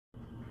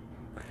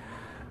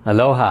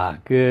Aloha,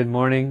 good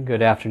morning,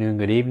 good afternoon,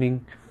 good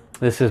evening.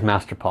 This is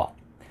Master Paul.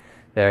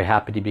 Very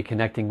happy to be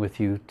connecting with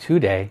you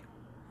today.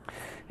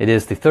 It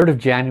is the 3rd of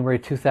January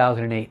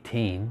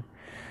 2018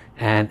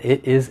 and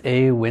it is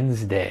a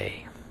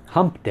Wednesday,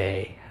 hump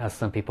day as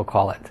some people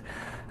call it.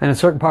 And in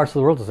certain parts of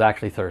the world it's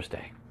actually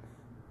Thursday.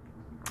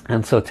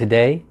 And so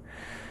today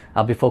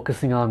I'll be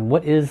focusing on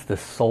what is the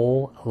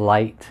soul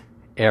light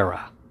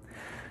era.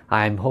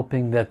 I'm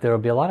hoping that there will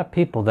be a lot of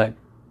people that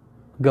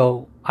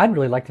go, I'd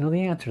really like to know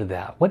the answer to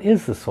that. What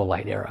is the soul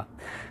light era?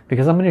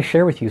 Because I'm going to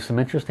share with you some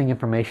interesting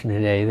information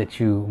today that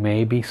you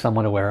may be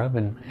somewhat aware of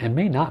and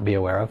may not be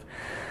aware of.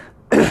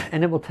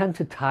 And it will tend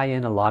to tie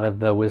in a lot of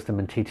the wisdom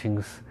and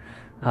teachings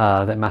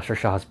that Master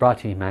Sha has brought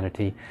to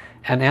humanity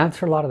and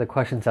answer a lot of the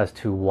questions as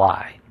to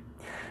why.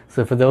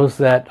 So for those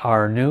that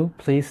are new,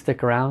 please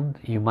stick around.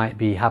 You might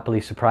be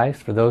happily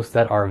surprised. For those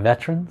that are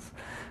veterans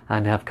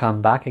and have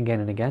come back again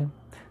and again,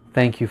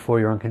 thank you for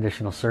your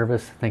unconditional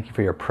service. Thank you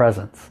for your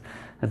presence.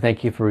 And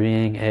thank you for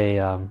being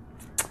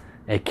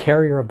a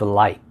carrier of the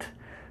light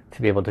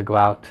to be able to go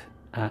out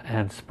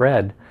and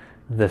spread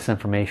this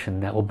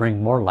information that will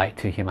bring more light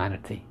to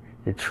humanity.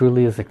 It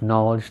truly is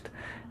acknowledged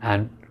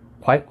and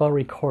quite well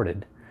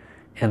recorded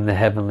in the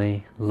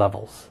heavenly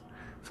levels.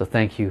 So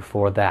thank you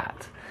for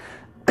that.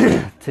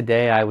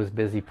 Today I was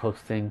busy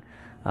posting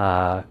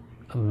my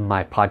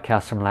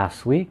podcast from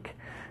last week,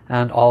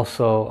 and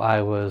also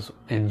I was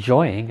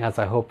enjoying, as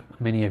I hope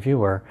many of you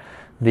were,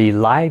 the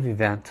live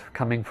event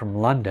coming from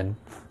London,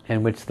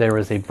 in which there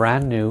is a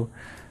brand new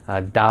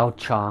Tao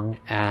Chang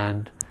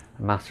and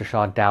Master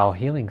Sha Tao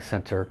Healing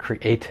Center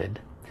created.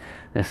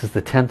 This is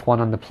the 10th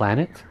one on the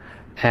planet,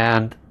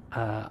 and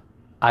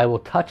I will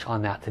touch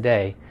on that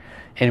today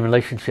in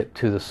relationship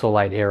to the soul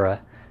light era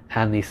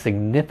and the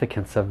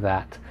significance of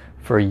that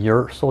for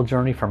your soul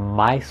journey, for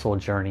my soul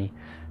journey,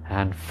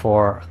 and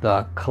for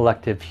the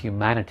collective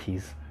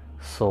humanity's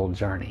soul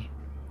journey.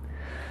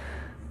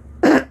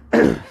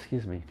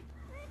 Excuse me.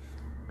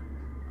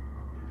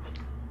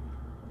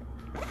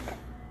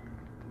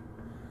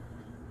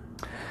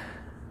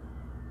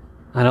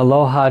 And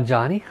aloha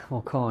Johnny,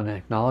 we'll call and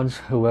acknowledge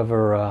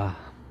whoever,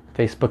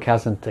 Facebook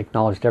hasn't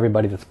acknowledged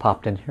everybody that's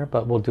popped in here,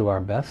 but we'll do our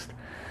best.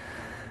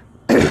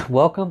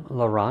 Welcome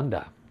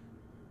LaRonda.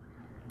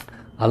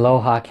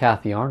 Aloha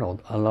Kathy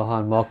Arnold.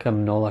 Aloha and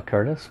welcome Nola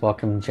Curtis.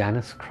 Welcome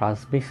Janice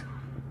Crosby.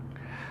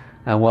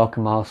 And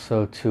welcome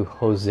also to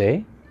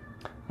Jose.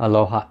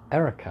 Aloha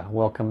Erica.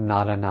 Welcome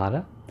Nada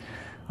Nada.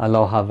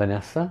 Aloha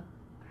Vanessa.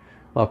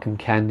 Welcome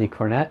Candy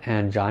Cornett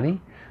and Johnny.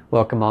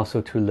 Welcome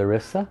also to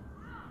Larissa.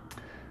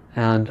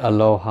 And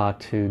aloha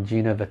to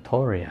Gina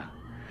Vittoria.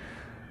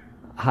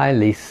 Hi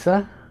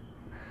Lisa.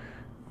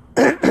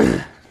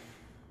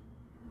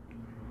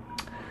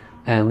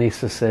 And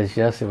Lisa says,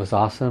 yes, it was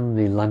awesome,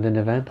 the London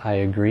event. I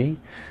agree.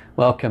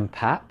 Welcome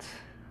Pat.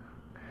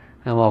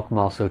 And welcome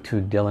also to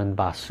Dylan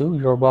Basu.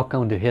 You're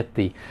welcome to hit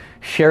the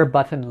share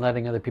button,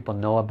 letting other people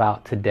know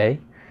about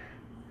today.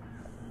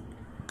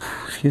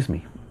 Excuse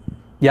me.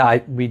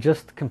 Yeah, we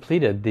just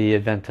completed the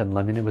event in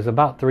London. It was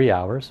about 3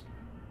 hours.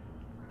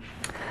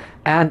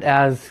 And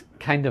as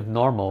kind of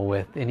normal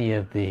with any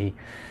of the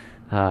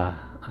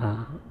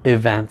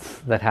events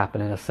that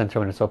happen in a center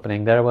when it's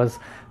opening, there was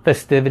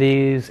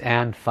festivities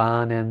and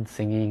fun and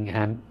singing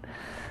and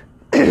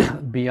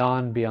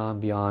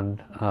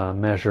beyond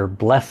measure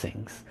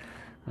blessings.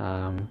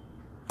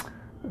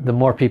 The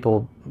more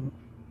people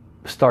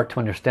start to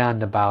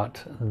understand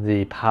about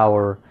the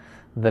power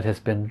that has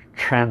been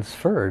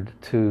transferred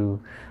to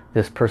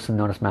this person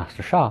known as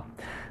Master Sha,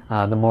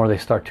 the more they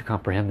start to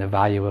comprehend the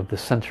value of the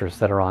centers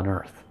that are on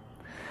earth.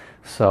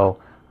 So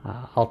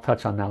I'll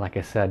touch on that, like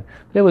I said.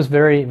 But it was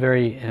very,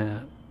 very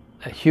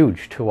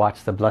huge to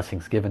watch the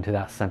blessings given to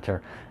that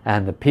center,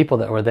 and the people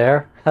that were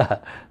there,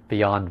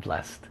 beyond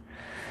blessed.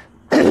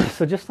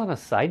 So just on a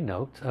side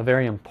note, a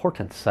very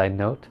important side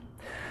note,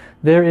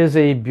 there is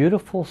a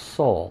beautiful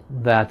soul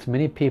that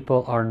many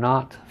people are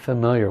not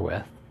familiar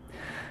with,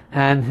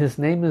 and his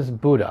name is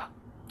Buddha,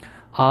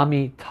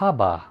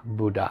 Amitabha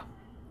Buddha.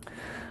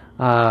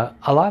 A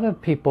lot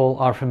of people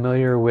are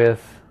familiar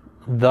with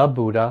the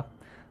Buddha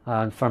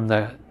from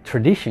the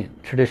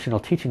traditional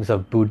teachings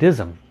of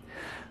Buddhism.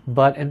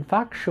 But in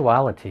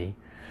factuality,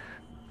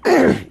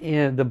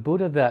 the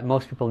Buddha that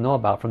most people know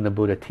about from the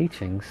Buddha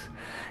teachings,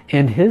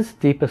 in his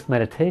deepest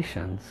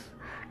meditations,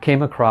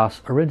 came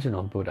across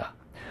original Buddha,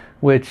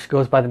 which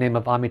goes by the name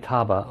of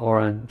Amitabha,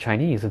 or in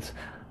Chinese it's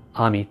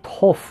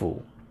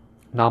Amitofu.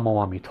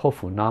 Namo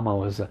Amitofu.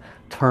 Namo is a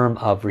term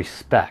of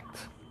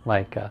respect,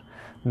 like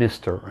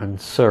Mr. and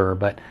Sir,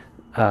 but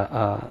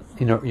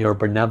you know, your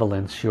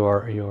benevolence,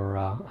 your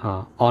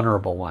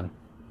honorable one.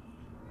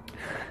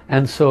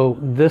 And so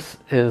this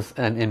is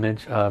an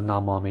image of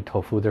Namo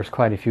Amitofu. There's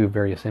quite a few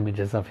various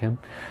images of him,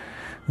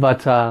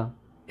 but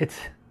it's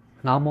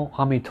Namo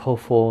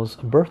Amitofu's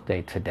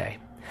birthday today,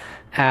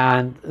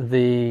 and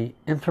the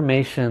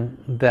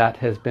information that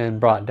has been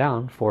brought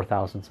down for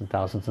thousands and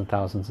thousands and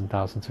thousands and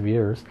thousands of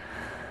years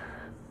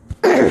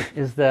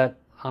is that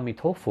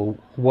Amitofu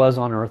was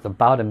on earth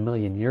about 1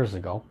 million years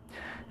ago,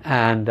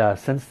 and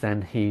since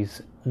then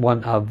he's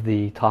one of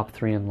the top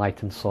 3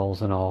 enlightened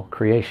souls in all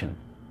creation.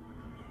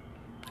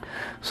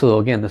 So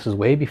again, this is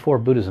way before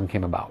Buddhism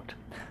came about.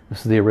 This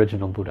is the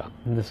original Buddha,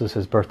 and this is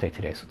his birthday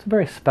today, so it's a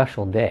very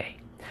special day.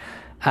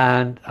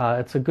 And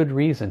it's a good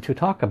reason to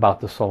talk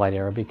about the Soul Light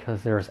era,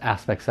 because there's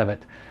aspects of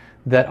it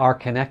that are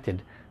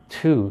connected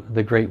to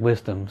the great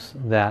wisdoms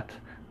that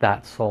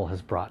that soul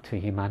has brought to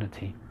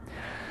humanity.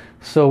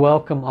 So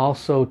welcome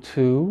also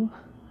to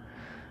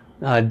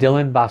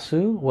Dylan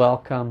Basu,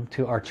 welcome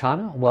to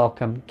Archana,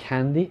 welcome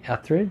Candy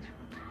Eldridge,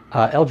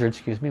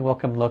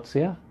 welcome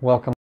Lotzia,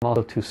 welcome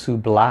also to Sue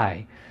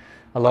Bly,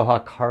 aloha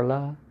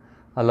Carla,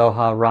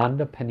 aloha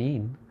Rhonda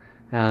Panine,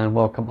 and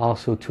welcome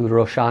also to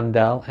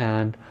Rochandell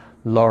and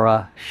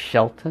Laura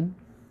Shelton.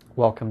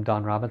 Welcome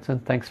Don Robinson.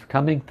 Thanks for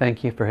coming.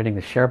 Thank you for hitting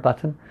the share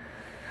button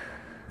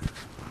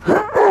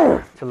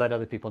to let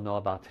other people know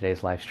about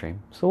today's live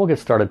stream. So we'll get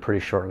started pretty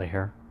shortly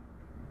here.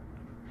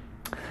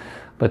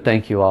 But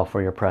thank you all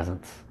for your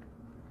presence.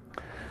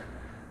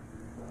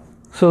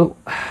 So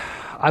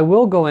I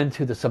will go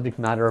into the subject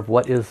matter of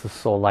what is the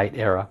Soul Light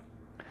era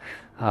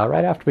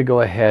right after we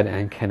go ahead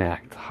and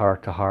connect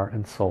heart to heart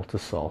and soul to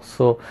soul.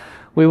 So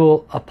we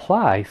will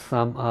apply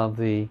some of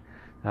the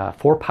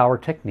 4-power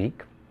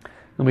technique,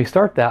 and we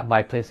start that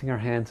by placing our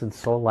hands in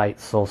Soul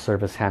Light Soul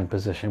Service hand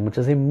position, which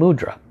is a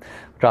mudra.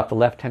 Drop the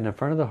left hand in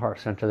front of the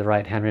heart center, the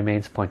right hand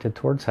remains pointed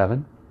towards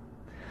heaven.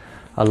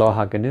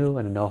 Aloha Ganu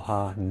and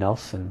Aloha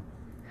Nelson.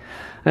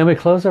 And we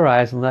close our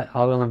eyes and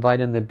I will invite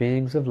in the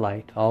beings of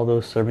light, all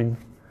those serving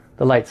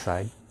the light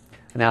side,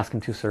 and ask them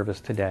to serve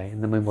us today.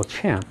 And then we will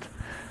chant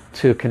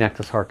to connect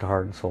us heart to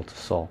heart and soul to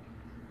soul.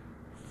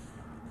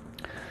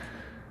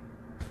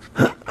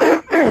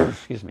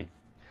 Excuse me.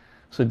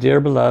 So dear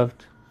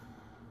beloved,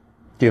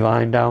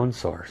 divine Tao and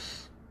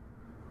Source,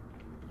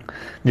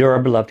 dear our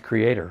beloved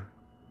Creator,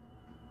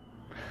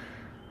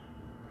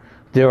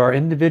 there are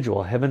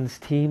individual heavens,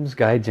 teams,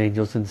 guides,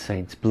 angels, and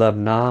saints. Beloved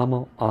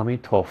Namo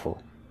Amitofu,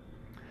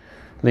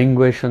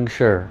 Lingui Sheng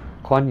Shi,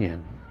 Kuan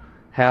Yin,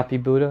 Happy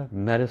Buddha,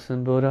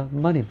 Medicine Buddha,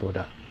 Money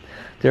Buddha.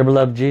 Dear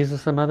beloved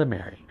Jesus and Mother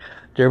Mary,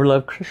 dear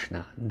beloved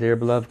Krishna, dear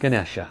beloved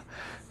Ganesha,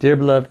 dear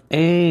beloved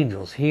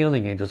angels,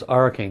 healing angels,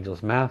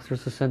 archangels,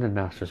 masters, ascended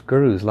masters,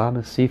 gurus,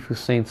 lamas, sifus,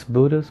 saints,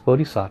 buddhas,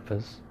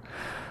 bodhisattvas,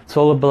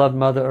 soul of beloved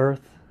Mother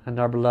Earth and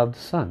our beloved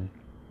Sun.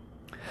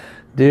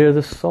 Dear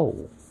the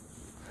soul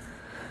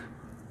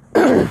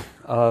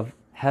of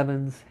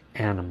heaven's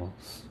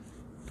animals,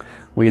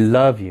 we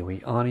love you,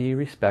 we honor you,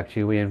 respect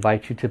you. We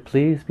invite you to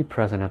please be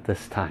present at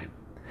this time,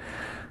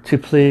 to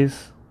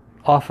please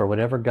offer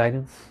whatever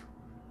guidance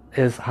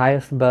is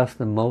highest and best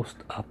and most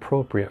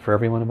appropriate for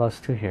every one of us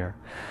to hear.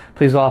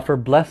 Please offer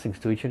blessings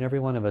to each and every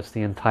one of us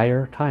the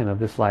entire time of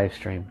this live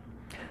stream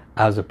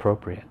as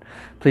appropriate.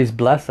 Please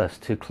bless us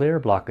to clear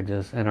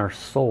blockages in our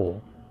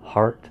soul,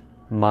 heart,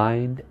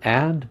 mind,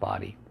 and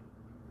body,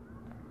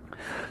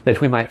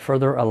 that we might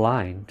further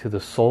align to the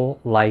Soul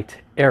Light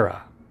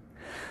era.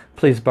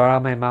 Please borrow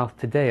my mouth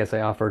today as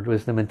I offer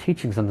wisdom and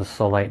teachings on the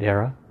Soul Light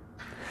era,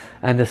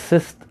 and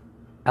assist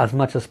as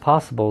much as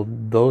possible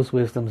those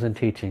wisdoms and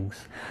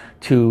teachings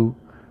to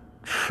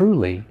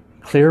truly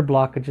clear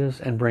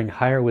blockages and bring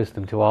higher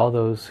wisdom to all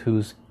those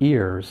whose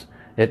ears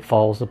it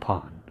falls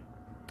upon.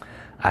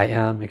 I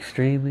am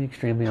extremely,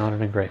 extremely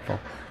honored and grateful.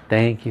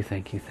 Thank you,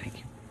 thank you, thank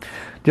you.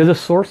 Dear the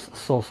Source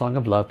Soul Song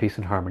of Love, Peace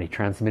and Harmony,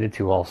 transmitted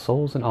to all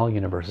souls in all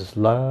universes.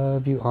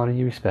 Love you, honor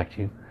you, respect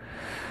you.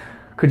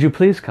 Could you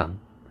please come?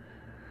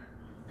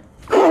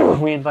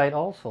 We invite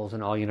all souls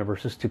in all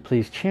universes to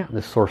please chant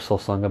this Source Soul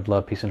Song of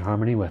Love, Peace and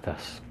Harmony with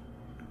us.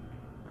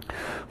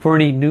 For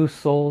any new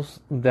souls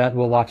that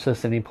will watch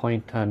this at any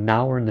point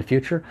now or in the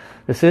future,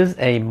 this is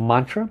a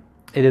mantra.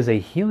 It is a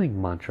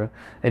healing mantra.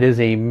 It is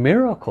a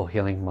miracle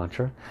healing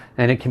mantra,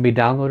 and it can be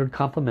downloaded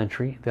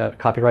complimentary. The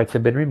copyrights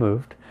have been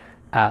removed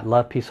at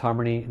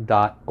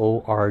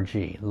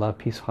lovepeaceharmony.org.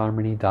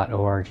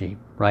 lovepeaceharmony.org.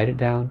 Write it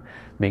down.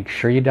 Make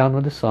sure you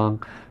download the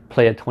song.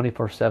 Play it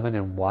 24/7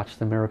 and watch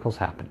the miracles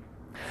happen.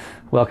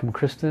 Welcome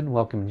Kristen.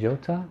 Welcome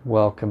Jota.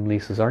 Welcome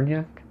Lisa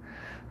Zarniak.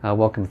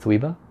 Welcome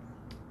Thwiba.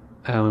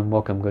 And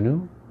welcome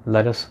Ganu.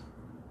 Let us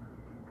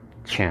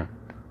chant.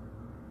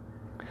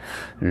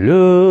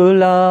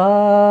 Lula,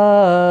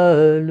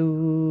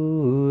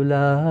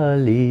 lula,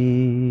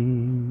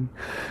 li.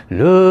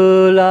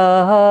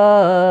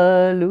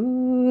 Lula,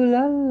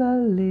 lula, la,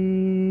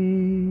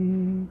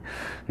 li.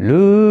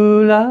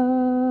 Lula,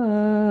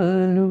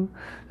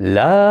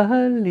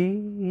 lula,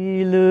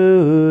 li,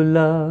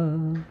 lula.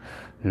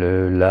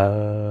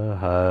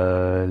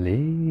 Lula,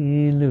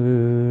 li,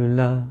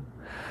 lula.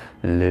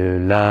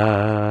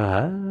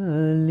 Lula,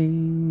 li,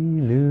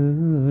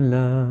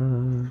 lula.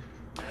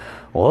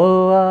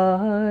 我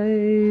爱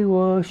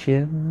我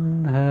心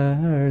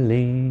儿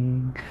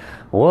灵，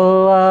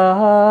我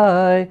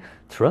爱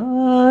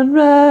传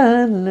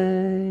染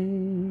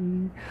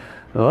泪，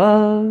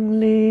望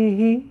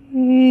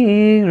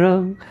灵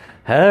让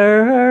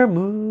耳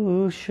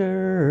目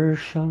世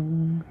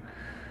上，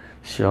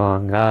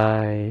相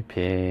爱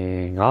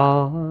平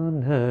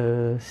安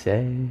和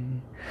谐，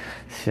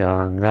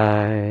相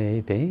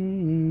爱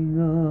平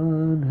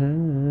安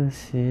和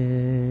谐。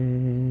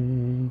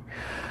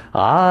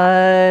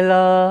I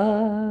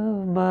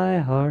love my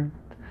heart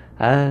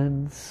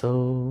and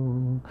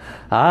soul.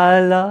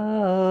 I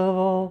love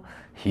all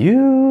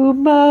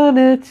humanity.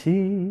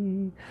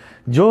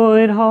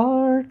 Join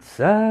hearts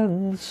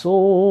and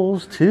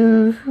souls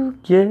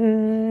together.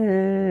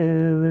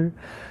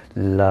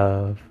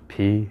 Love,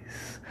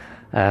 peace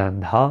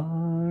and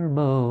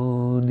harmony.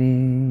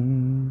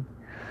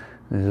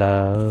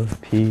 Love,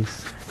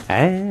 peace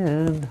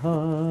and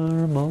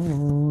harmony.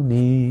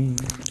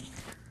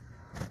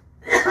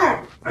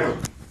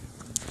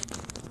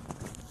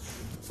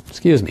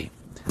 Excuse me.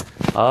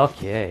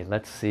 Okay,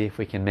 let's see if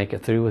we can make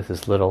it through with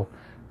as little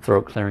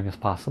throat clearing as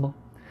possible.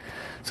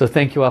 So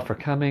thank you all for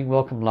coming.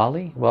 Welcome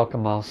Lali.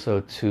 Welcome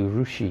also to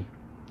Rushi.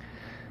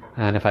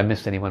 And if I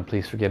missed anyone,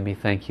 please forgive me.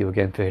 Thank you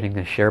again for hitting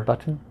the share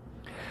button.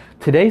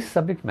 Today's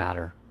subject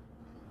matter,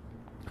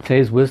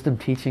 today's wisdom,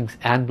 teachings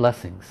and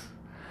blessings.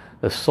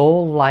 The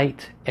Soul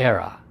Light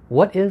Era.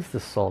 What is the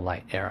Soul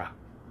Light Era?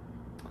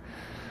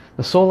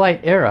 The Soul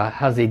Light Era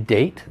has a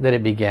date that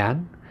it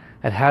began.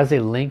 It has a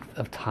length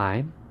of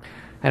time.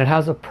 And it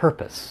has a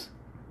purpose.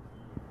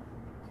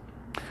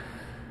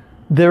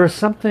 There is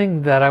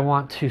something that I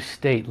want to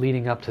state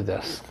leading up to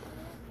this.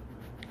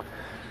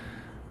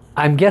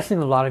 I'm guessing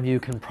a lot of you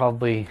can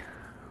probably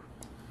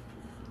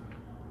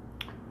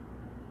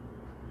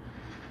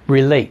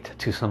relate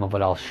to some of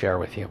what I'll share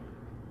with you.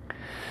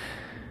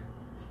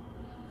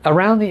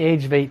 Around the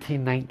age of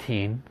 18,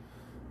 19,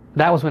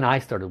 that was when I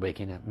started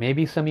waking up.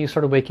 Maybe some of you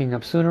started waking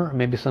up sooner, or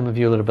maybe some of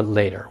you a little bit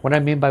later. What I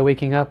mean by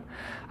waking up,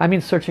 I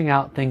mean searching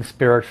out things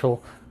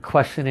spiritual,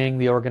 questioning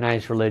the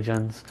organized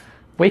religions,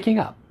 waking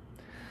up.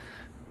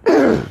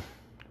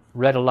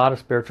 Read a lot of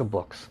spiritual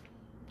books.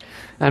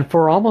 And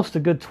for almost a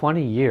good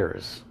 20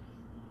 years,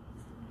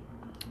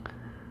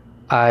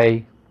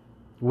 I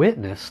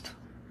witnessed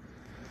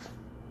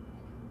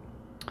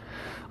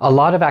a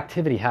lot of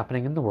activity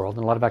happening in the world,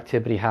 and a lot of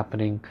activity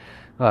happening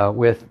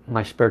with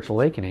my spiritual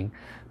awakening,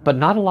 but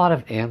not a lot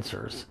of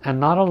answers, and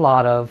not a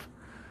lot of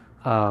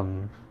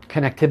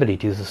connectivity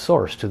to the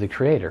source, to the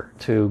creator,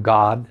 to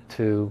God,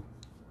 to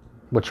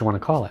what you want to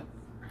call it.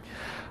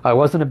 I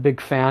wasn't a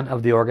big fan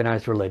of the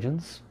organized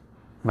religions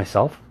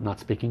myself, not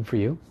speaking for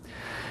you,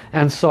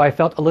 and so I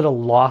felt a little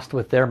lost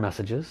with their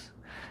messages.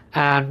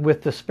 And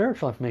with the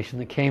spiritual information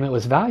that came, it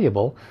was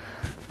valuable,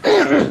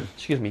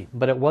 excuse me,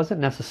 but it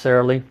wasn't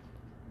necessarily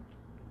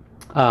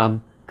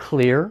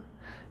clear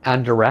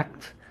and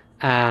direct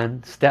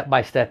and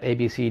step-by-step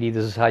ABCD.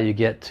 This is how you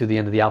get to the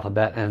end of the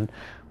alphabet, and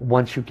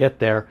once you get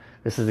there,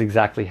 this is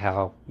exactly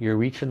how you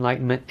reach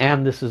enlightenment,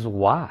 and this is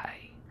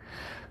why.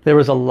 There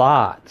was a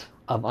lot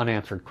of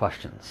unanswered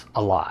questions,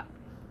 a lot.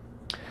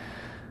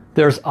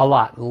 There's a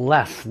lot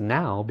less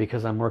now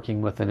because I'm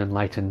working with an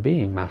enlightened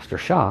being, Master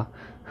Sha,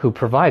 who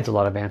provides a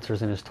lot of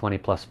answers in his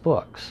 20+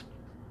 books.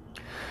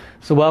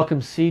 So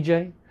welcome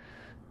CJ,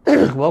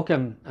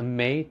 welcome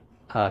May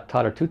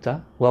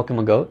Tatartuta, welcome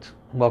Agot,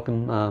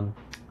 welcome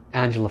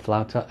Angela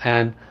Flauta,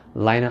 and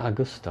Lina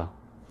Augusto.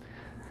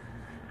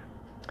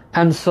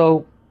 And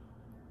so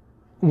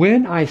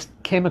when I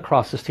came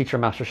across this teacher,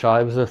 Master Sha,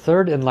 it was the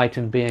third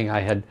enlightened being I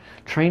had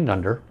trained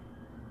under.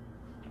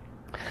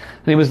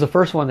 And he was the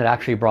first one that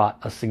actually brought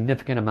a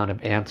significant amount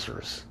of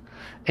answers.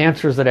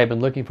 Answers that I've been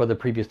looking for the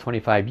previous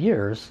 25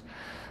 years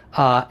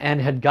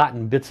and had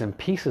gotten bits and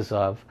pieces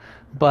of,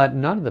 but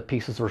none of the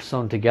pieces were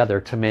sewn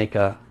together to make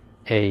a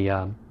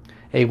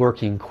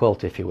working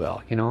quilt, if you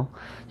will. You know,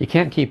 you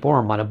can't keep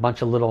warm on a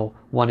bunch of little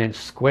 1-inch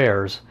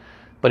squares,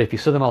 but if you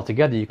sew them all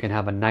together, you can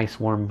have a nice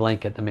warm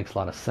blanket that makes a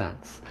lot of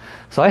sense.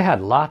 So I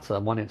had lots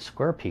of 1-inch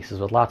square pieces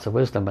with lots of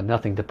wisdom, but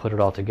nothing to put it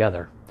all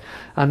together.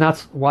 And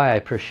that's why I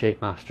appreciate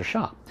Master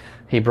Sha.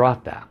 He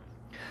brought that.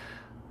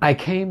 I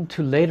came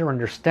to later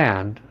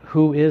understand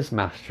who is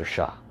Master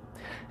Sha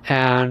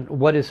and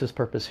what is his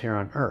purpose here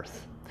on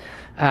earth.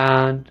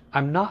 And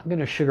I'm not going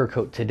to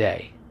sugarcoat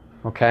today,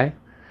 okay?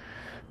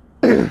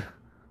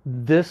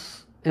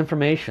 This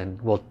information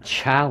will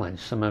challenge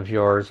some of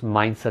your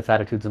mindsets,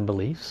 attitudes and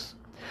beliefs,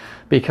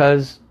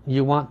 because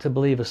you want to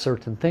believe a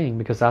certain thing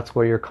because that's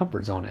where your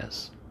comfort zone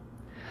is.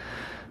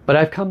 But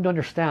I've come to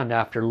understand,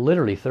 after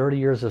literally 30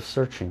 years of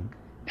searching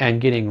and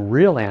getting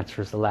real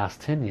answers the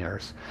last 10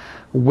 years,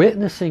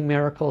 witnessing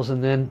miracles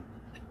and then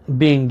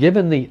being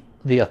given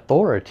the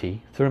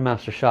authority through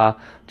Master Sha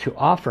to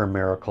offer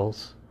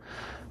miracles,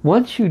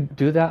 once you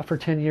do that for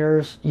 10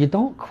 years, you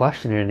don't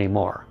question it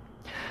anymore.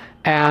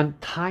 And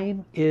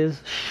time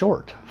is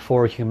short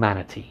for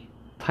humanity.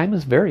 Time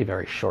is very,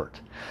 very short.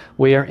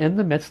 We are in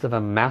the midst of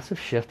a massive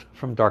shift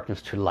from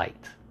darkness to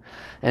light.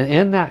 And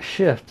in that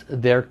shift,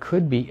 there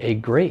could be a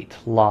great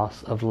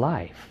loss of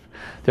life.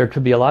 There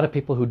could be a lot of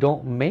people who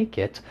don't make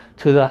it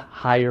to the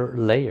higher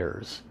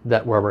layers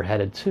that where we're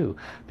headed to,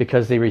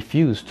 because they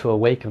refuse to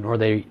awaken, or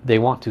they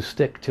want to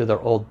stick to their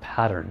old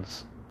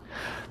patterns.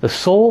 The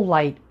soul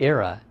light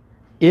era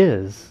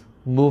is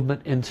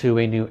movement into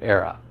a new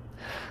era.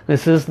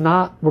 This is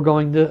not, we're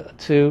going to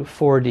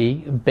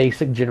 4D,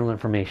 basic general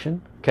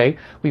information. Okay,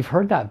 we've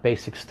heard that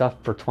basic stuff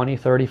for 20,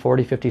 30,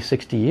 40, 50,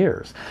 60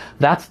 years.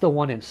 That's the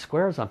 1-inch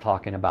squares I'm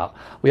talking about.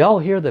 We all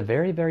hear the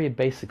very, very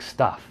basic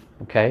stuff.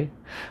 Okay,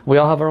 we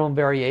all have our own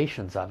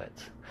variations of it.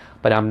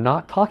 But I'm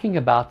not talking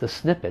about the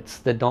snippets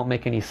that don't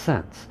make any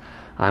sense.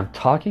 I'm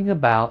talking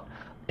about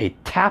a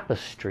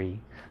tapestry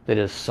that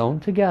is sewn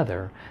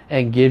together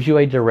and gives you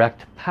a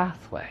direct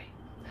pathway.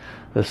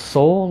 The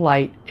soul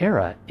light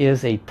era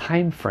is a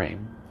time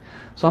frame.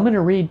 So I'm going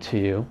to read to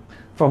you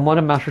from one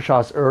of Master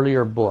Sha's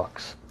earlier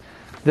books.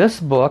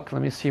 This book,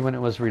 let me see when it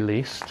was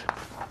released.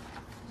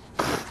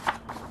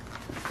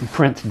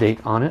 Print date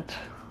on it.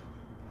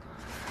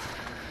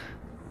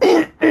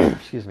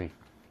 Excuse me.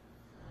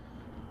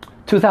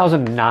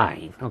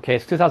 2009. Okay,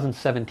 it's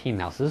 2017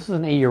 now. So this is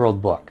an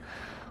 8-year-old book.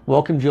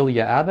 Welcome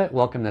Julia Abbott.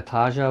 Welcome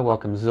Natasha.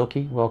 Welcome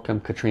Zilke.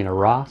 Welcome Katrina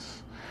Ross.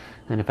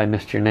 And if I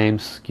missed your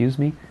names, excuse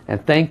me.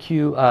 And thank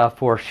you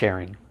for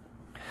sharing.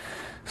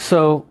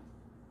 So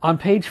on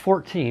page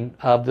 14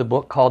 of the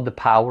book called The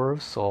Power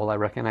of Soul, I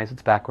recognize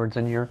it's backwards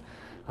in your...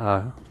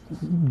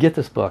 get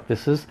this book.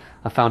 This is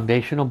a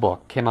foundational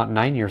book. Came out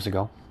 9 years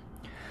ago.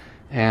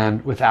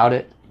 And without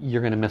it,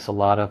 you're going to miss a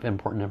lot of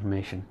important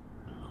information.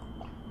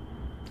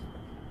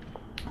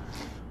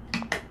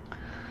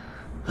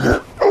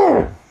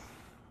 The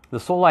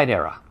Soul Light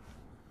Era.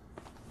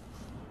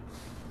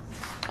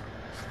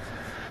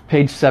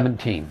 Page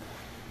 17.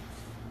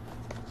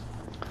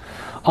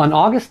 On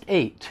August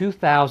 8,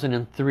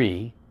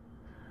 2003,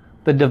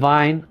 the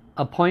Divine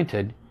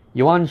appointed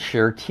Yuan Shi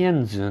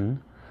Tianzun,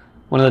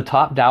 one of the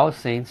top Taoist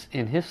saints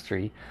in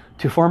history,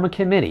 to form a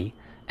committee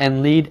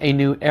and lead a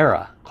new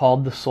era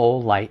called the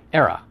Soul Light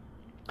Era.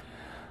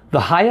 The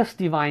highest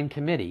Divine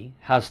Committee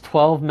has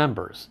 12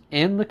 members.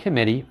 In the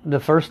committee, the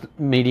first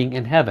meeting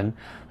in heaven,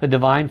 the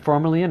Divine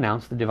formally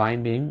announced, the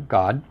Divine being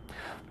God,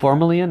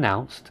 formally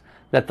announced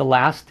that the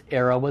last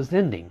era was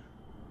ending.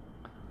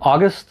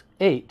 August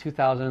 8,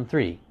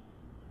 2003.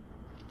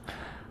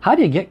 How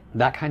do you get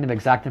that kind of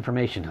exact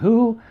information?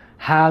 Who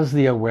has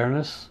the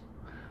awareness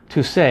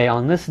to say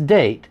on this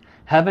date,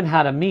 heaven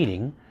had a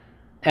meeting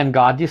and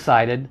God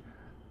decided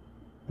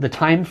the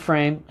time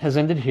frame has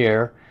ended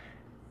here,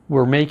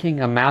 we're making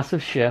a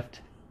massive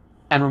shift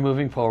and we're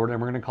moving forward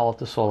and we're going to call it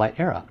the Soul Light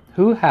Era.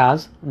 Who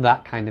has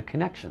that kind of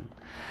connection?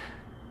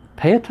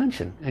 Pay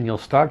attention and you'll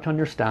start to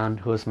understand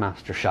who is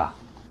Master Sha.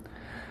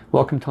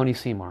 Welcome Tony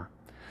Seymour.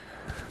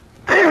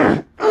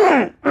 I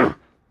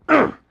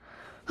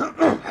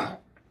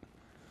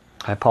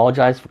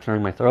apologize for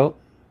clearing my throat,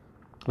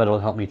 but it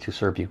will help me to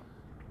serve you.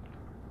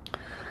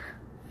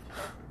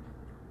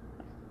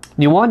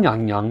 Yuan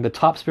Yangyang, the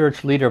top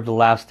spiritual leader of the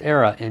last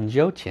era in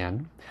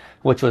Zhoutian,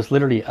 which was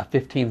literally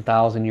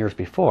 15,000 years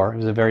before, he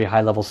was a very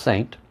high level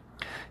saint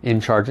in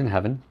charge in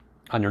heaven,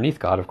 underneath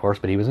God of course,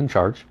 but he was in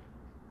charge,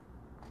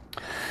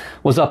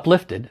 was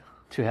uplifted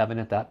to heaven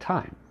at that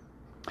time.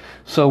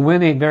 So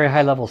when a very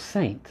high level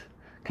saint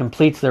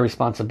completes their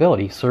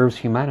responsibility, serves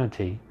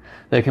humanity,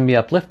 they can be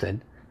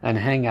uplifted and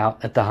hang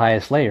out at the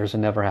highest layers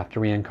and never have to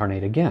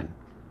reincarnate again.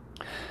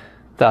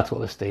 That's what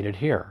was stated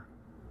here.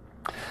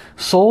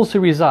 Souls who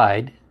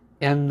reside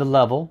in the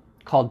level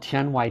called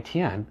Tian Wai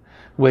Tian,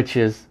 which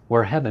is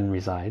where heaven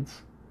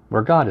resides,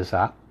 where God is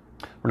at.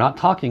 We're not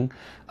talking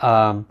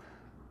about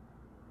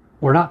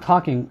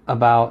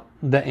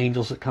the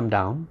angels that come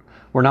down.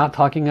 We're not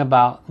talking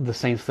about the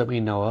saints that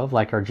we know of,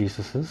 like our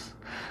Jesuses.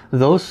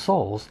 Those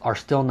souls are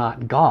still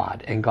not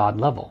God and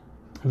God level.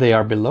 They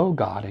are below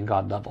God and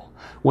God level.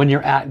 When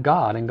you're at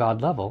God and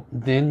God level,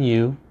 then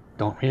you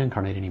don't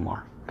reincarnate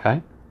anymore.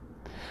 Okay?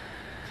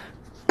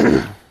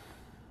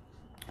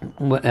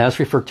 That's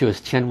referred to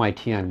as Chen Wai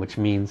Tian, which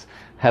means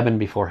heaven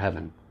before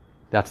heaven.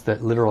 That's the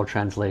literal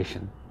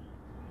translation.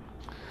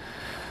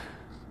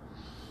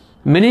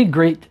 Many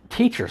great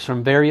teachers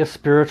from various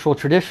spiritual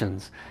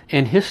traditions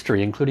in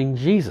history, including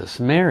Jesus,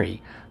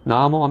 Mary,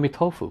 Namo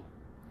Amitofu,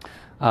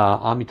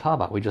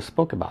 Amitabha, we just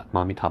spoke about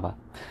Amitabha,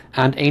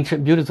 and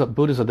ancient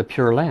Buddhas of the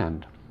Pure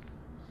Land,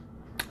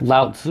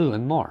 Lao Tzu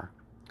and more.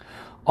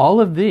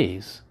 All of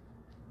these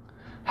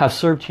have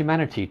served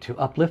humanity to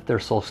uplift their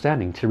soul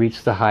standing to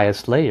reach the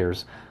highest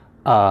layers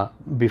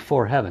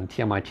before heaven,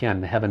 Tian Mai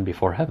Tian, the heaven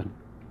before heaven.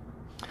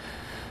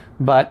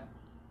 But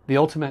the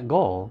ultimate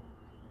goal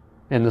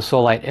in the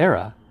Soul Light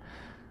Era,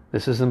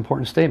 this is an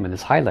important statement,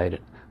 it's highlighted.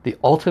 The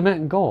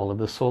ultimate goal of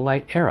the Soul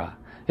Light Era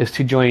is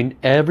to join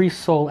every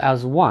soul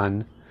as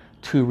one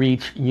to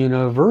reach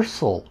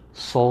universal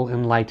soul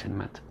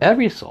enlightenment.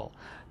 Every soul,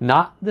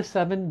 not the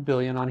 7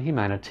 billion on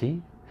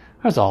humanity.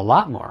 There's a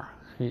lot more.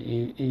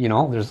 You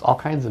know, there's all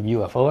kinds of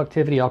UFO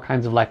activity, all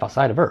kinds of life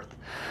outside of Earth.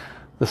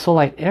 The Soul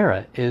Light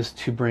Era is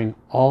to bring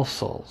all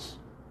souls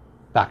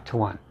back to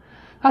one.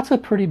 That's a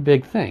pretty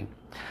big thing.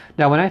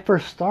 Now when I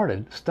first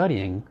started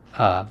studying,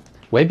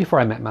 way before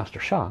I met Master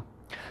Sha,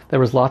 there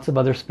was lots of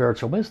other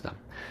spiritual wisdom.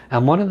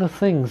 And one of the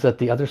things that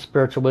the other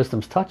spiritual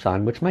wisdoms touch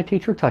on, which my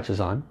teacher touches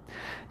on,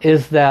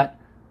 is that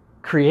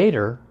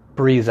Creator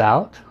breathes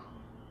out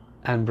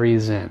and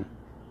breathes in.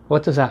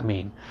 What does that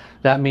mean?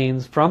 That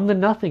means from the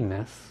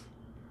nothingness,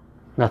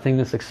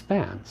 nothingness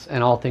expands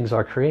and all things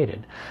are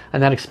created.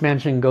 And that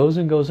expansion goes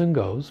and goes and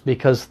goes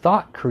because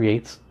thought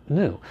creates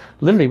new.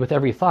 Literally with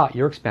every thought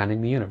you're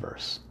expanding the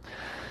universe.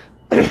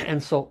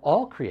 And so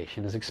all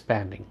creation is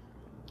expanding.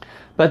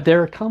 But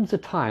there comes a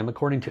time,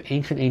 according to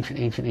ancient,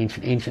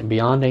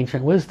 beyond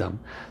ancient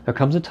wisdom, there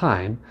comes a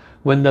time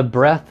when the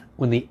breath,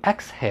 when the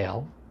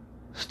exhale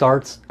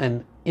starts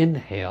an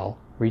inhale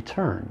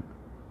return.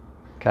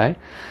 Okay?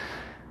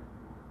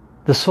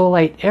 The soul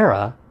light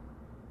era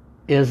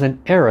is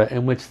an era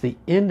in which the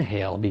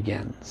inhale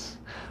begins.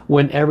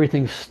 When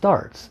everything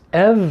starts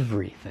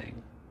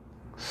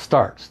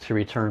to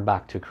return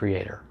back to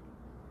Creator.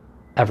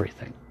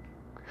 Everything.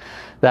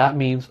 That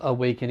means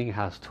awakening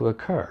has to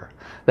occur.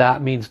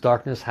 That means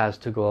darkness has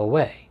to go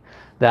away.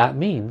 That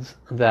means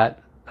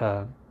that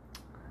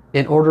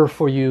in order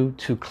for you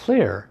to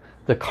clear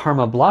the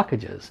karma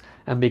blockages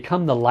and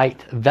become the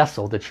light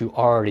vessel that you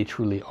already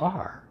truly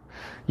are,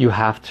 you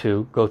have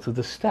to go through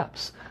the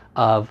steps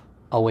of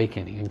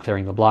awakening and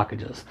clearing the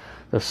blockages.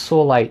 The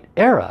soul light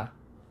era,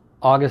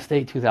 August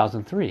 8,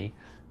 2003,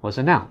 was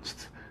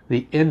announced.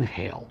 The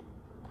inhale.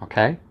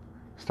 Okay?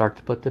 Start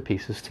to put the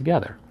pieces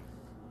together.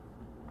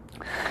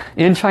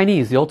 In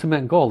Chinese, the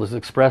ultimate goal is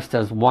expressed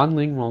as Wan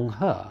Ling Rong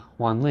He.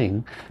 Wan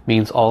Ling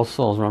means all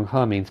souls. Rong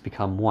He means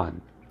become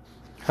one.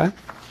 Okay?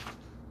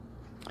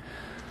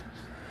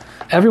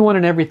 Everyone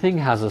and everything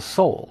has a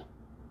soul.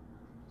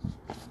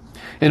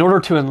 In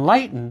order to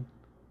enlighten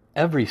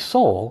every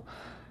soul,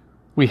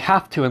 we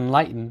have to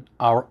enlighten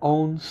our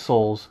own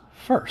souls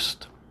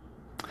first.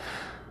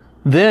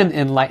 Then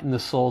enlighten the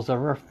souls of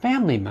our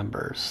family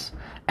members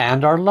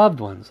and our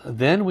loved ones.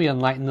 Then we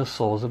enlighten the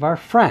souls of our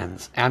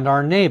friends and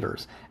our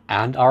neighbors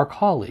and our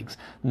colleagues.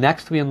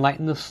 Next we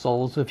enlighten the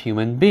souls of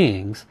human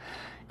beings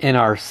in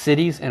our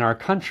cities and our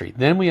country.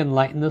 Then we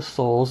enlighten the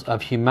souls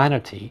of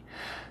humanity.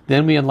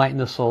 Then we enlighten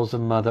the souls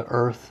of Mother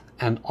Earth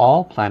and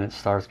all planets,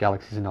 stars,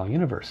 galaxies, and all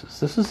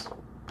universes. It's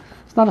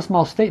not a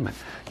small statement.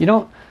 You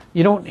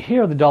don't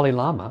hear the Dalai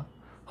Lama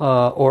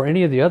or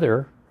any of the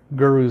other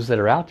gurus that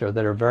are out there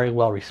that are very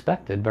well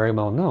respected, very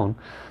well known.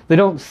 They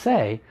don't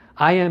say,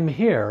 I am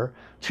here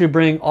to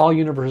bring all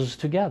universes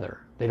together.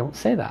 They don't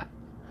say that.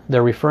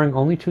 They're referring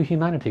only to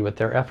humanity with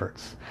their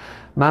efforts.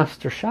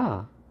 Master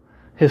Sha,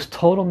 his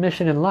total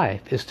mission in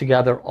life is to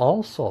gather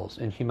all souls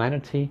in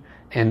humanity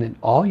and in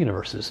all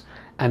universes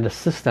and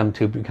assist them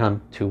to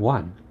become to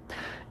one.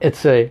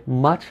 It's a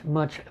much,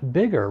 much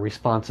bigger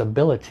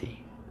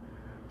responsibility.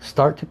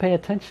 Start to pay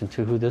attention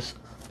to who this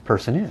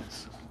person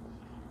is.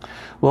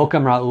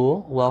 Welcome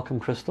Raul, welcome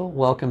Crystal,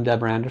 welcome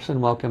Deborah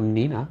Anderson, welcome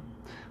Nina,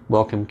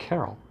 welcome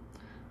Carol,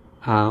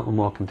 and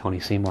welcome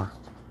Tony Seymour.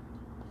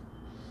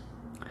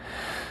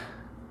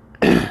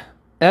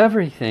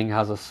 Everything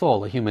has a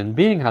soul. A human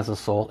being has a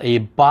soul. A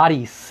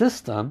body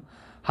system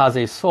has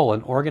a soul.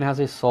 An organ has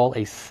a soul.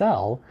 A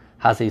cell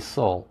has a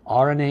soul.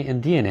 RNA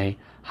and DNA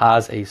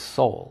has a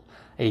soul.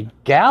 A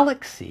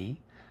galaxy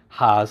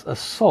has a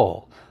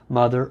soul.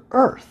 Mother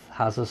Earth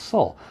has a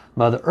soul.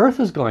 Mother Earth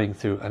is going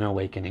through an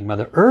awakening.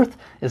 Mother Earth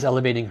is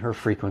elevating her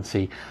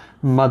frequency.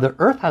 Mother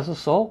Earth has a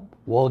soul.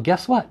 Well,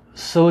 guess what?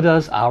 So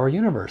does our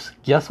universe.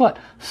 Guess what?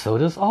 So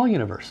does all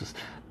universes.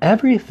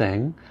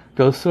 Everything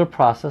goes through a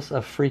process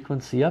of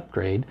frequency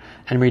upgrade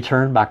and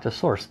return back to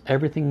source.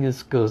 Everything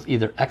goes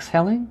either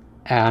exhaling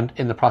and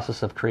in the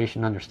process of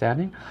creation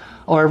understanding,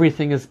 or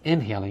everything is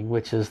inhaling,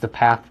 which is the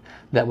path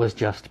that was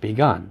just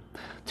begun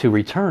to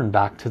return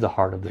back to the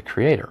heart of the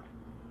Creator.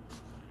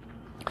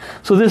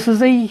 So this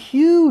is a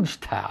huge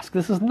task.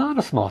 This is not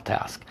a small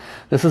task.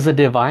 This is a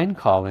divine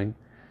calling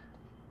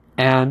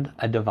and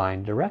a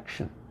divine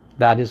direction.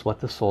 That is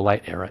what the Soul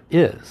Light Era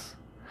is.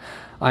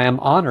 I am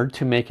honored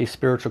to make a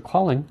spiritual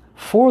calling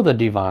for the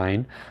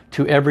divine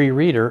to every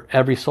reader,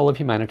 every soul of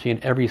humanity,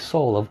 and every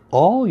soul of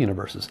all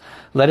universes.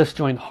 Let us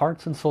join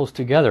hearts and souls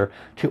together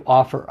to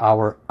offer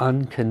our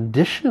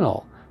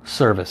unconditional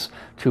service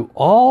to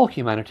all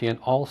humanity and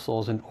all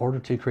souls in order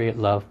to create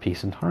love,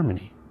 peace, and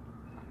harmony.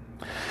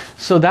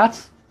 So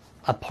that's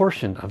a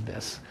portion of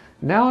this.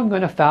 Now I'm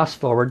going to fast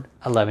forward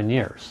 11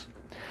 years.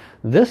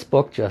 This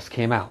book just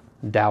came out,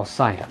 Tao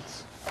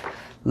Science.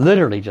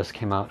 Literally just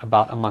came out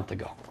about a month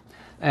ago.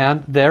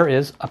 And there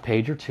is a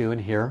page or two in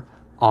here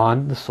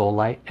on the Soul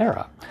Light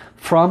Era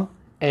from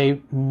a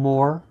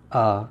more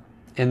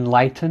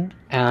enlightened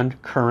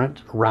and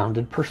current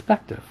rounded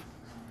perspective.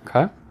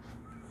 Okay?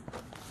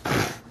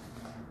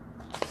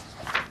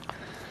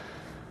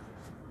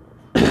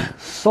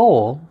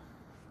 Soul,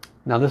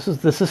 now this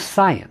is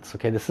science,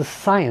 okay? This is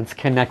science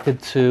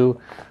connected to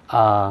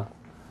the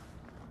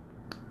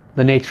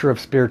nature of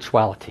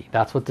spirituality.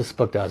 That's what this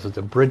book does. It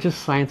bridges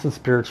science and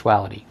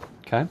spirituality.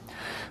 Okay?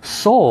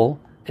 Soul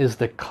is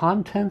the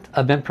content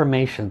of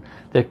information,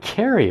 the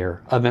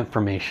carrier of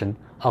information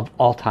of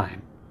all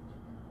time.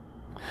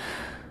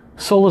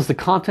 Soul is the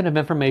content of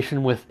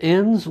information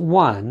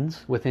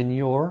within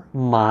your,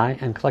 my,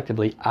 and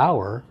collectively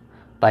our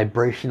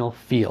vibrational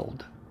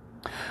field.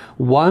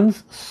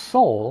 One's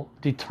soul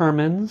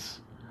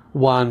determines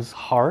one's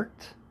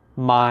heart,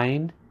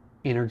 mind,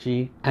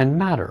 energy, and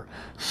matter.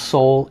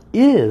 Soul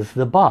is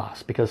the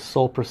boss because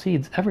soul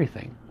precedes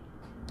everything.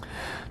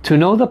 To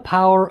know the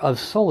power of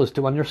soul is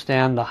to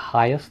understand the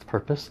highest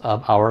purpose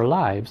of our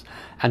lives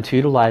and to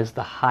utilize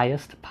the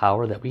highest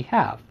power that we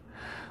have.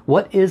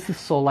 What is the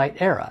soul light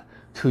era?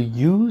 To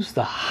use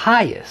the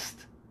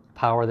highest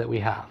power that we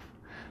have.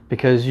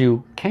 Because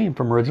you came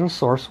from original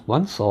source,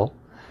 one soul.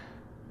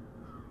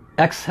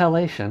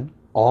 Exhalation,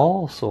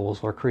 all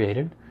souls were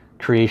created.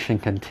 Creation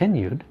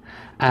continued.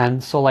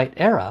 And soul light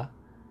era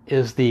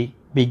is the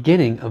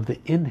beginning of the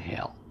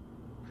inhale.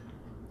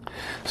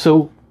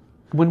 So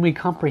when we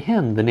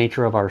comprehend the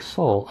nature of our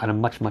soul at a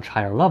much, much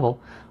higher level,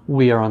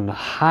 we are on the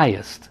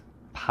highest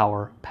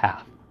power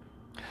path.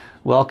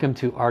 Welcome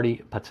to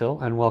Artie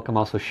Patil, and welcome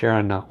also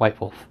Sharon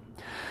White Wolf.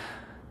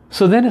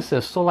 So then it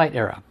says soul light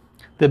era.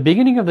 The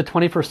beginning of the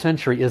 21st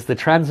century is the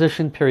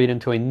transition period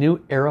into a new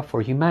era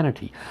for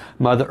humanity.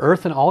 Mother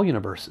Earth and all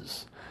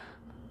universes.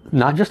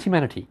 Not just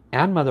humanity,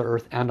 and Mother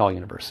Earth and all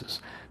universes.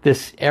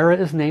 This era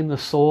is named the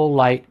soul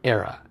light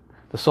era.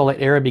 The soul light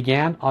era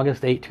began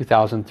August 8,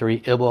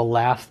 2003. It will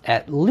last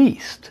at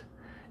least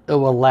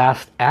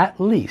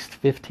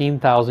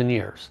 15,000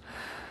 years.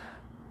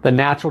 The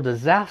natural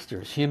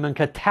disasters, human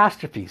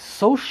catastrophes,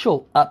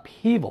 social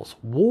upheavals,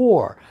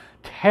 war,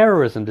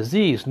 terrorism,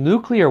 disease,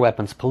 nuclear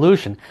weapons,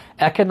 pollution,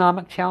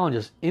 economic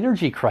challenges,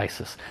 energy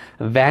crisis,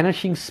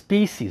 vanishing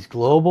species,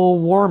 global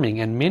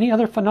warming, and many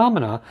other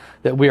phenomena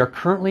that we are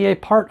currently a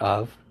part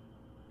of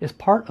is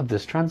part of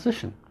this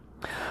transition.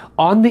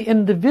 On the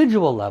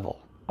individual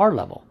level, our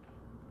level,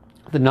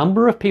 the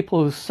number of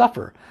people who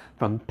suffer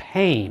from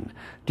pain,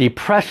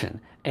 depression,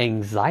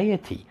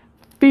 anxiety,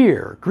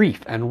 fear,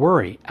 grief, and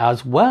worry,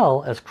 as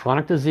well as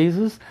chronic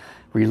diseases,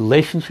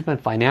 relationship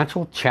and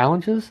financial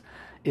challenges,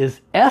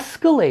 is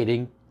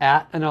escalating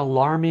at an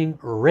alarming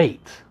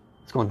rate.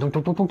 It's going dunk,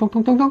 dunk, dunk, dunk, dunk,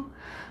 dunk, dunk, dunk.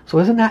 So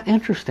isn't that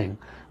interesting?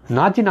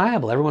 Not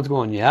deniable. Everyone's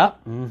going, yeah,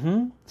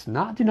 it's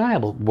not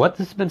deniable. What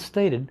has been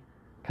stated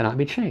cannot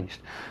be changed.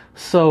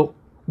 So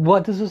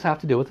what does this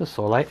have to do with the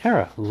soul light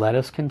era? Let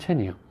us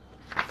continue.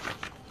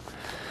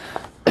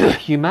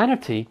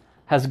 Humanity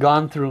has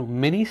gone through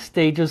many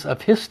stages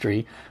of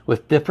history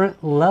with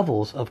different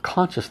levels of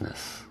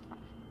consciousness.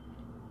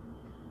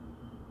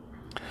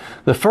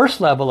 The first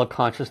level of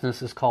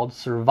consciousness is called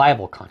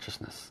survival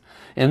consciousness.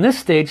 In this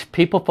stage,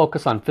 people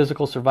focus on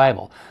physical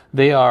survival.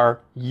 They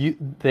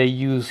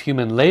use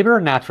human labor,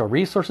 natural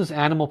resources,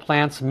 animal,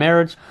 plants,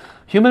 marriage,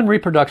 human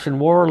reproduction,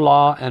 war,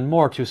 law, and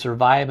more to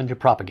survive and to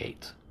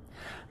propagate.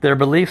 Their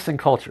beliefs and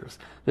cultures.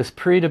 This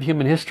period of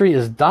human history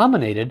is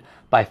dominated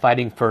by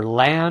fighting for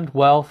land,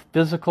 wealth,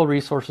 physical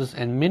resources,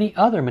 and many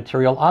other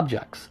material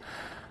objects.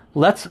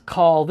 Let's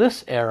call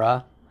this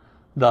era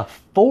the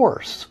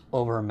force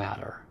over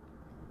matter.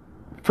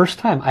 First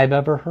time I've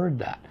ever heard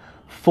that.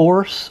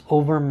 Force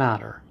over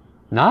matter.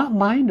 Not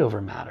mind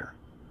over matter.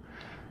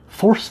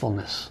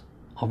 Forcefulness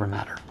over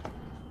matter.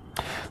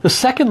 The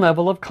second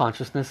level of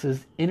consciousness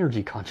is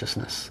energy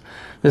consciousness.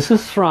 This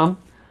is from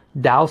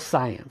Tao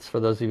Science, for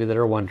those of you that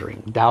are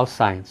wondering. Tao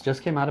Science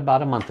just came out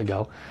about a month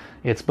ago.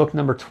 It's book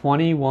number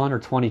 21 or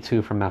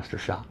 22 from Master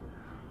Sha.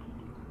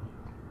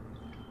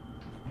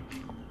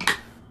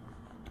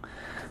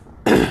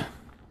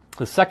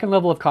 The second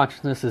level of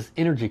consciousness is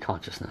energy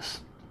consciousness.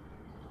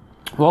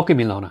 Welcome,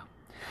 Ilona.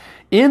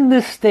 In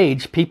this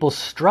stage, people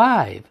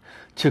strive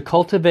to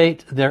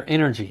cultivate their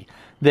energy.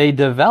 They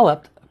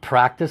developed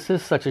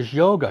practices such as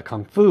yoga,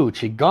 kung fu,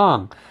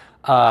 qigong,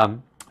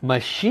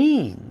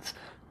 machines,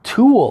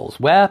 tools,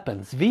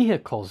 weapons,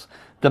 vehicles,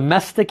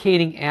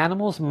 domesticating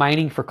animals,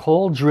 mining for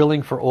coal,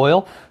 drilling for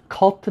oil,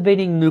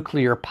 cultivating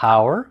nuclear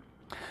power,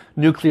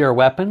 nuclear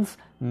weapons,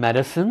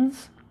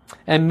 medicines,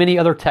 and many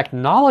other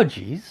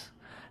technologies,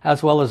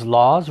 as well as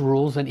laws,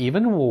 rules, and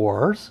even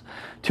wars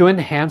to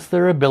enhance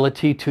their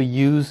ability to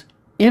use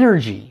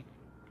energy.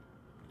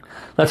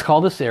 Let's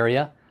call this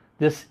era,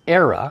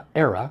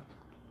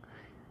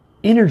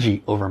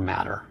 energy over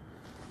matter.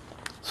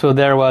 So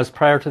there was,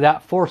 prior to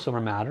that, force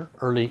over matter,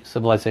 early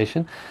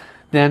civilization,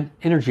 then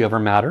energy over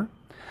matter.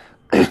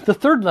 The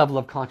third level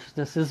of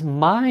consciousness is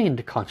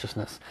mind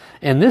consciousness.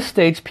 In this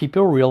stage,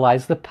 people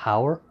realize the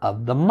power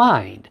of the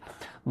mind.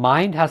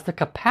 Mind has the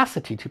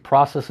capacity to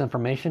process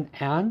information,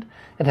 and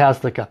it has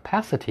the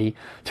capacity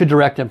to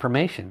direct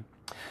information.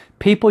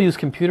 People use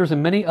computers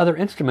and many other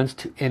instruments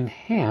to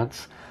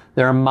enhance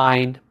their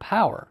mind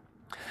power.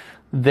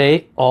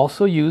 They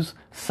also use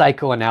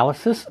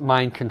psychoanalysis,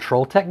 mind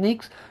control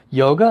techniques,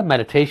 yoga,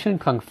 meditation,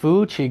 kung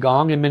fu,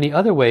 qigong, and many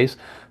other ways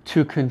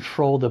to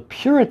control the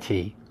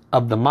purity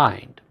of the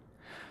mind.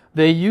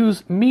 They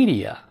use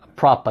media,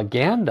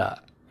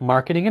 propaganda,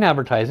 marketing and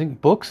advertising,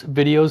 books,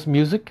 videos,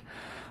 music,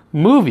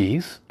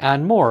 movies,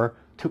 and more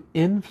to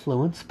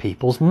influence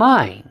people's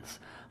minds.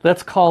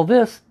 Let's call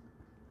this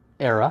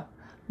era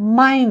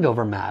mind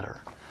over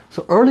matter.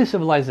 So early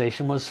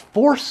civilization was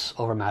force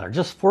over matter,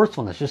 just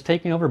forcefulness, just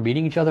taking over,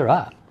 beating each other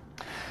up.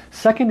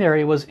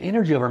 Secondary was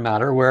energy over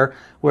matter,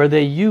 where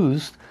they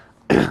used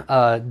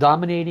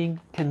dominating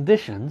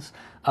conditions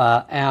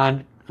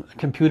and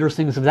computers,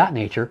 things of that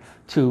nature,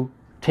 to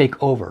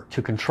take over,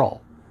 to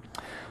control.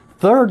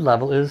 Third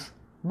level is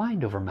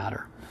mind over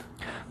matter.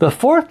 The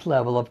fourth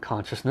level of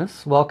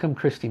consciousness, welcome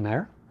Christy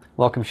Mayer,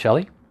 welcome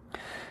Shelley,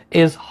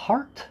 is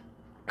heart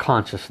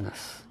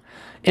consciousness.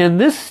 In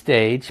this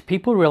stage,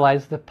 people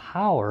realize the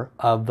power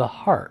of the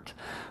heart.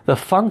 The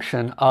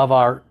function of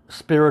our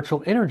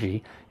spiritual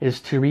energy is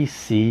to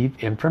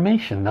receive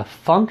information. The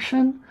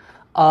function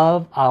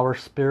of our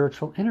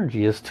spiritual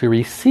energy is to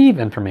receive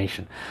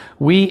information.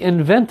 We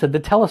invented the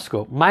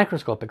telescope,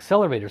 microscope,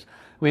 accelerators.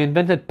 We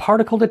invented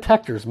particle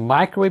detectors,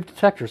 microwave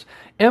detectors,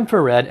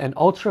 infrared and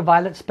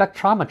ultraviolet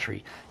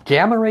spectrometry,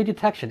 gamma ray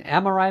detection,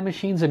 MRI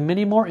machines, and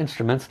many more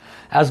instruments,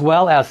 as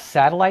well as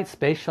satellite,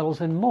 space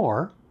shuttles, and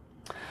more,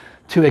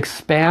 to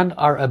expand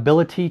our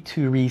ability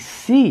to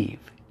receive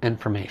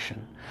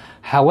information.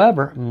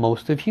 However,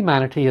 most of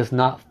humanity has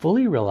not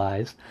fully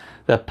realized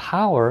the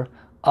power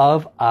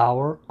of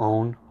our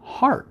own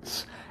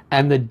hearts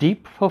and the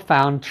deep,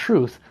 profound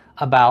truth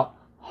about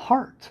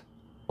heart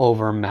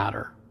over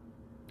matter.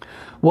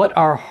 What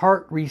our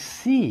heart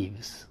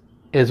receives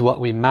is what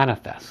we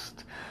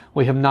manifest.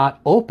 We have not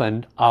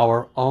opened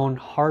our own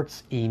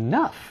hearts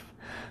enough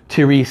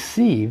to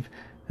receive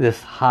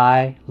this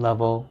high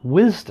level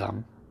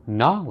wisdom,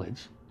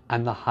 knowledge,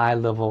 and the high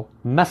level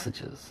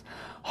messages.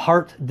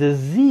 Heart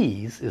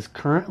disease is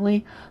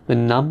currently the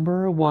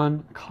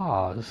 #1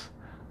 cause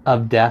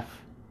of death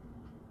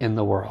in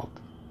the world.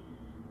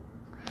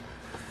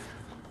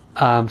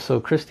 So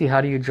Christy,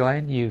 how do you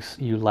join? You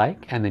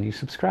like and then you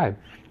subscribe.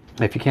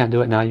 If you can't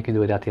do it now, you can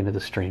do it at the end of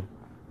the stream.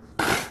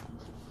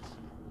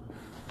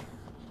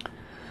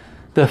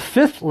 The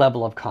fifth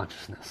level of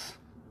consciousness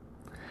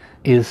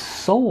is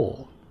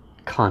soul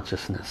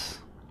consciousness.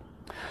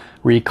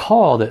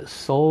 Recall that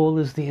soul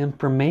is the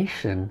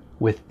information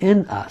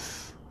within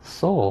us.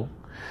 Soul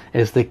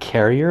is the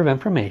carrier of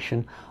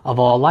information of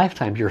all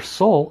lifetimes. Your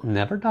soul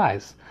never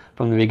dies.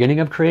 From the beginning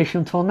of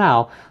creation until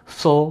now,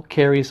 soul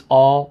carries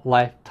all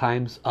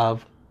lifetimes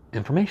of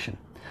information.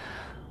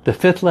 The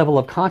fifth level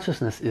of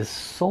consciousness is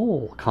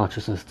soul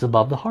consciousness. It's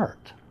above the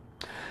heart.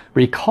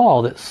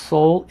 Recall that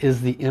soul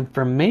is the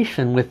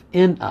information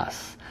within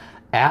us.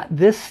 At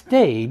this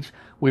stage,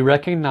 we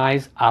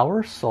recognize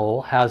our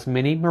soul has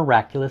many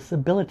miraculous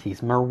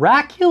abilities.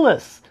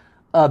 Miraculous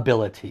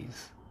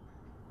abilities.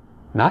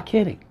 Not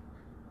kidding.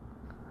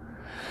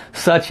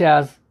 Such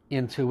as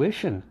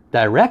intuition,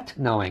 direct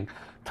knowing,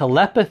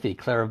 telepathy,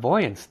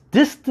 clairvoyance,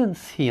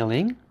 distance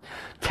healing,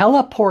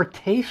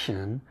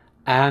 teleportation,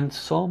 and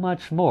so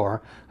much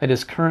more that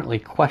is currently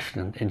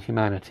questioned in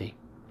humanity.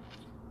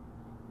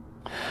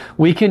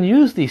 We can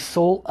use these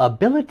soul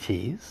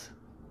abilities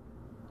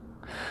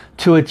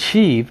to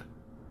achieve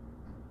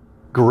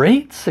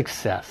great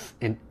success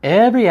in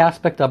every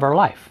aspect of our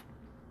life.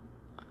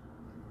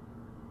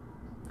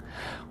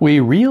 We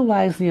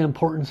realize the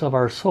importance of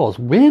our souls.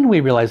 When we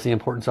realize the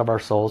importance of our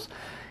souls,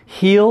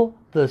 heal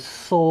the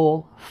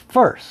soul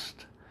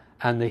first,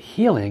 and the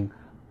healing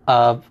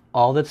of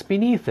all that's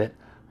beneath it,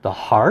 the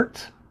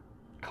heart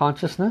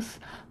consciousness,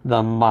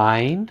 the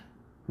mind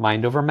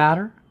over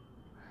matter,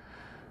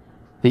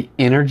 the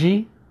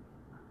energy,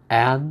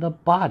 and the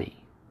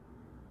body.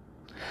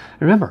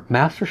 Remember,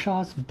 Master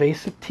Sha's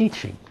basic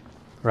teaching,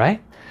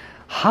 right?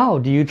 How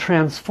do you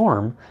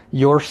transform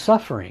your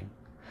suffering?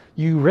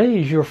 You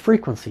raise your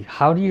frequency.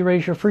 How do you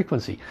raise your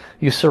frequency?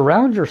 You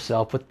surround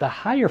yourself with the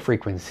higher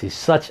frequencies,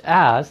 such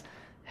as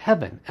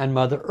heaven and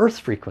Mother Earth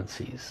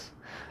frequencies.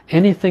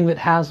 Anything that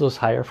has those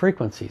higher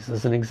frequencies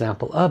is an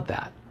example of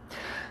that.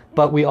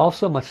 But we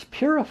also must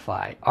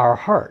purify our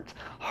heart.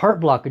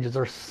 Heart blockages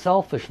are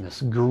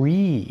selfishness,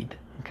 greed.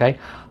 Okay,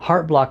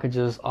 heart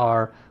blockages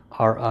are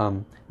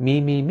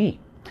me.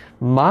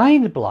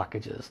 Mind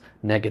blockages,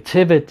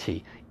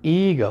 negativity,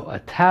 ego,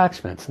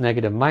 attachments,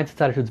 negative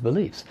mindsets, attitudes,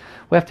 beliefs.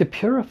 We have to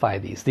purify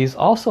these. These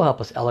also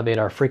help us elevate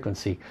our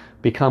frequency,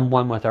 become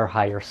one with our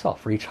higher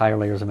self, reach higher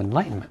layers of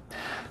enlightenment.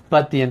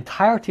 But the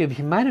entirety of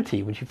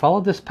humanity, when you follow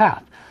this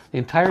path, the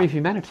entirety of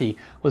humanity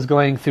was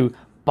going through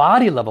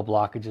body level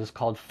blockages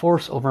called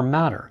force over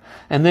matter,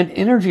 and then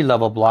energy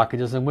level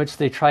blockages in which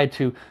they tried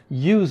to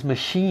use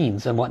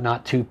machines and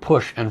whatnot to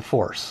push and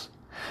force.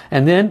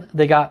 And then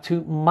they got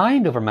to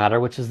mind over matter,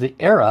 which is the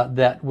era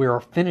that we're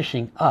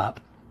finishing up.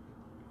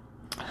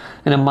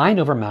 And in mind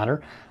over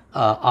matter,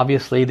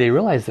 obviously they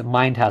realize that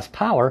mind has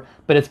power,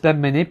 but it's been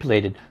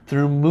manipulated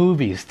through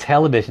movies,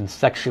 television,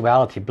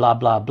 sexuality, blah,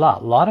 blah, blah.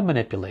 A lot of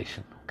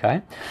manipulation,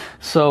 okay?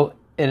 So,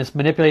 and it's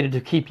manipulated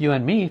to keep you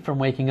and me from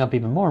waking up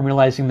even more and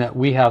realizing that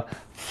we have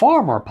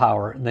far more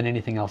power than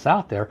anything else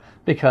out there,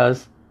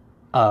 because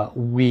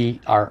we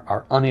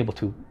are unable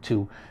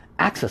to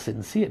access it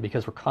and see it,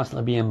 because we're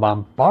constantly being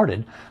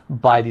bombarded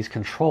by these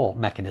control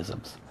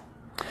mechanisms.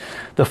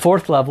 The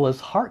fourth level is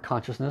heart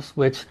consciousness,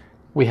 which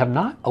we have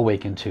not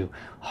awakened to.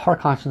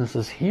 Heart consciousness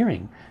is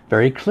hearing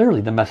very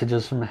clearly the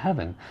messages from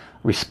heaven,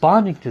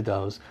 responding to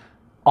those,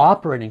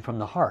 operating from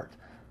the heart.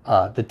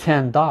 the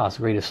 10 Das,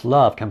 greatest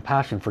love,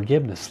 compassion,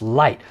 forgiveness,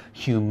 light,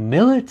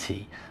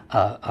 humility,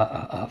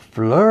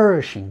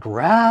 flourishing,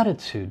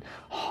 gratitude,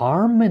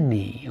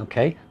 harmony,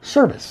 okay,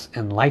 service,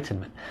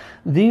 enlightenment.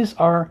 These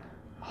are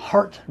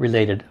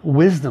heart-related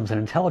wisdoms and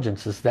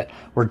intelligences that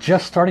we're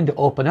just starting to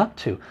open up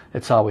to.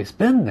 It's always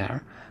been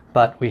there,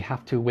 but we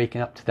have to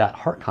waken up to that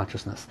heart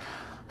consciousness.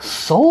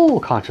 Soul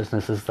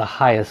consciousness is the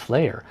highest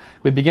layer.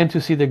 We begin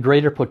to see the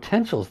greater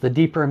potentials, the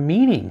deeper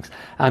meanings,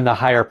 and the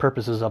higher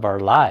purposes of our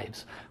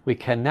lives. We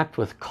connect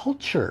with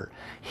culture,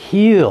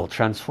 heal,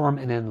 transform,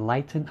 and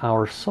enlighten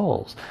our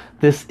souls.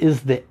 This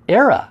is the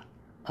era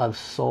of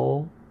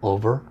soul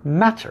over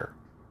matter.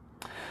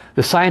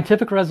 The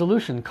scientific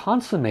revolution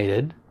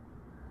consummated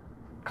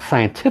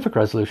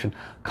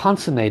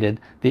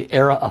the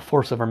era of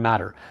force over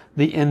matter.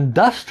 The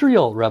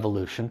industrial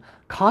revolution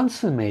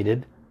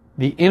consummated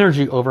the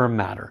energy over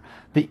matter.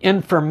 The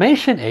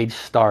information age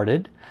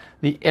started.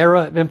 The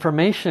era of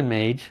information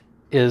age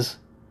is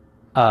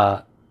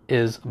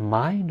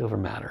mind over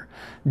matter.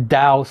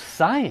 Tao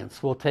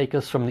science will take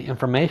us from the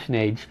information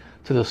age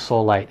to the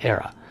soul light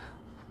era.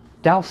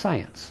 Tao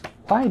science.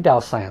 Why Tao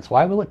science?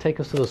 Why will it take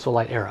us to the soul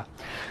light era?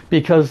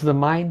 Because the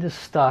mind is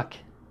stuck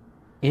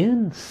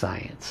in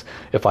science.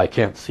 If I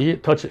can't see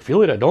it, touch it,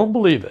 feel it, I don't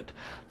believe it.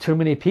 Too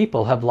many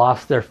people have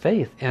lost their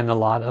faith in a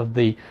lot of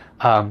the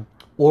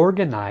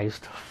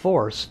organized,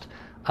 forced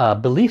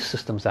belief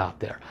systems out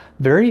there.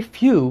 Very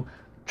few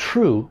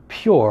true,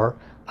 pure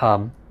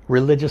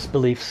religious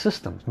belief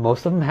systems.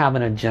 Most of them have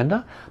an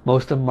agenda.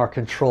 Most of them are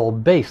control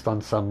based on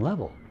some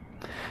level.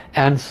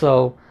 And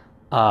so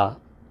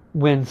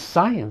when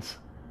science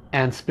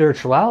and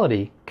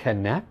spirituality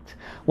connect,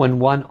 when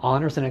one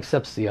honors and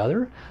accepts the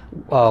other,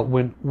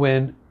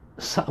 when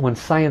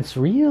science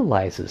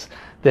realizes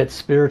that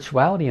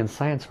spirituality and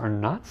science are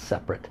not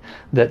separate,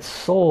 that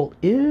soul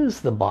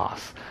is the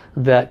boss,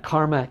 that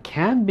karma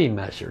can be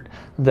measured,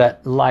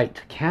 that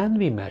light can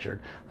be measured,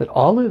 that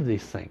all of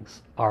these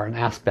things are an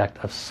aspect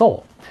of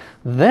soul,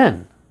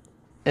 then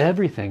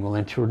everything will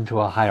enter into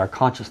a higher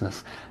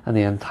consciousness, and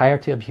the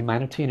entirety of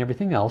humanity and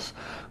everything else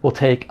will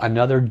take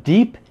another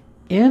deep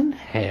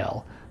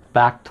inhale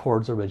back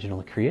towards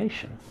original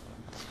creation.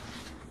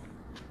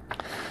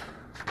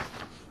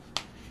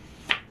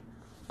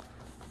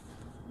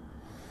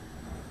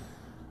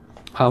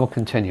 I will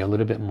continue a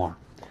little bit more.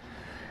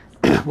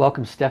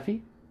 Welcome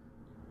Steffi.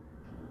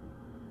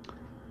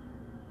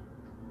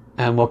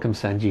 And welcome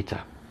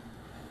Sanjita.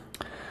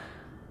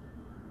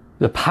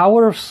 The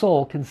power of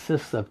soul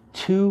consists of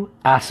two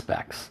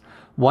aspects.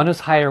 One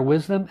is higher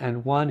wisdom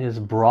and one is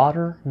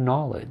broader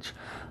knowledge.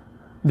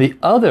 The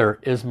other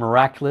is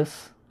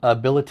miraculous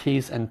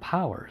abilities and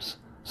powers.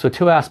 So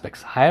two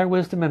aspects, higher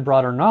wisdom and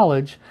broader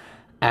knowledge,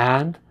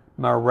 and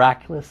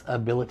miraculous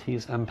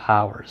abilities and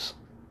powers.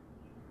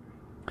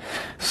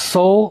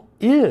 Soul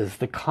is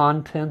the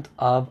content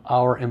of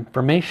our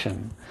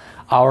information.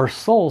 Our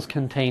souls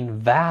contain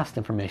vast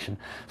information.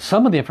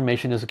 Some of the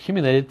information is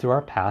accumulated through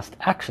our past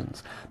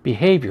actions,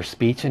 behavior,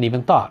 speech, and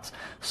even thoughts.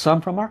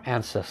 Some from our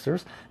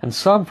ancestors, and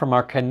some from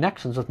our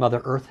connections with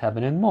Mother Earth,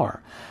 Heaven, and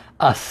more.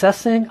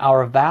 Assessing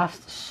our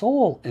vast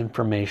soul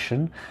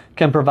information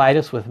can provide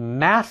us with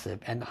massive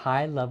and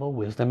high-level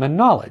wisdom and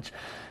knowledge.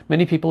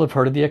 Many people have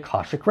heard of the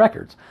Akashic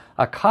records.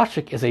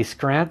 Akashic is a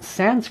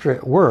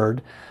Sanskrit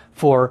word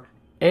for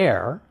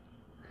air.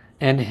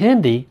 In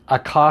Hindi,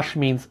 Akash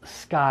means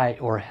sky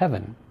or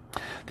heaven.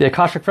 The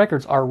Akashic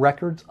records are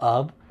records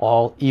of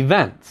all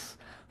events.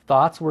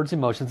 Thoughts, words,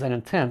 emotions, and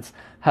intents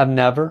have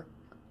never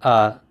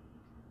that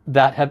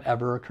have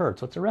ever occurred.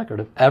 So it's a record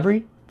of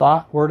every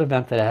thought, word,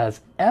 event that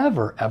has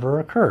ever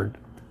occurred.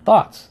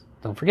 Thoughts,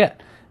 don't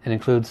forget, it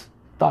includes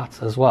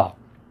thoughts as well.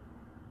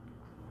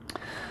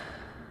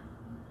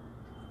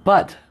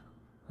 But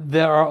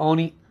there are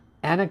only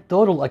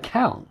anecdotal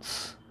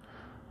accounts,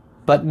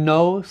 but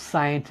no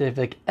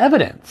scientific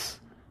evidence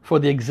for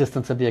the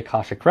existence of the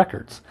Akashic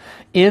records.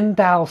 In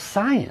Tao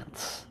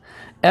science,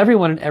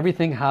 everyone and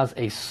everything has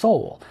a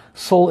soul.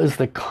 Soul is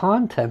the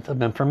content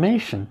of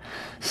information.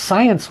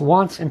 Science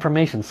wants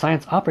information.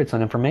 Science operates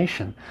on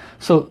information.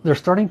 So they're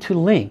starting to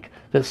link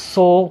that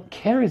soul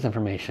carries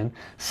information.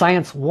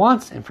 Science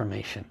wants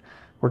information.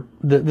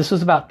 This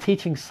is about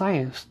teaching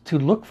science to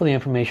look for the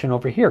information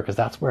over here, because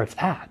that's where it's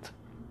at.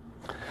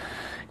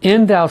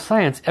 In Tao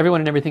science,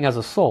 everyone and everything has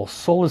a soul.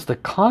 Soul is the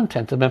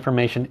content of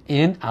information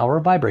in our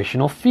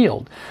vibrational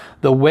field.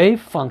 The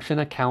wave function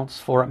accounts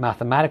for it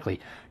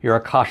mathematically. Your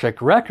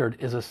Akashic record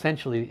is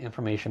essentially the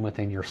information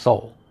within your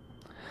soul.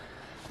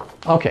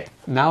 Okay,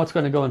 now it's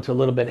going to go into a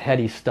little bit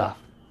heady stuff.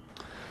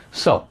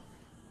 So,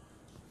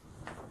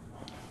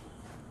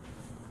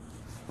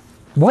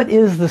 what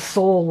is the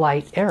soul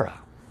light era?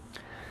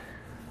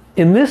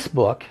 In this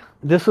book,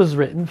 this was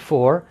written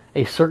for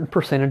a certain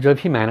percentage of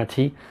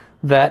humanity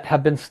that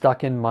have been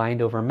stuck in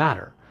mind over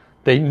matter.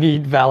 They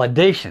need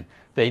validation.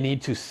 They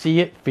need to see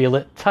it, feel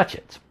it, touch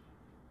it.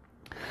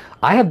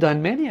 I have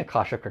done many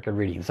Akashic record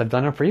readings. I've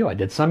done them for you. I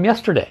did some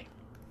yesterday.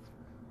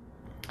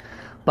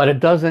 But it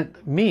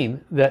doesn't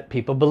mean that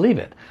people believe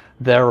it.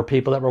 There were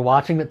people that were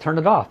watching that turned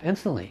it off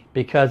instantly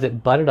because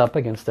it butted up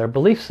against their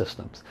belief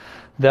systems.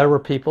 There were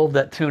people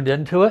that tuned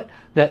into it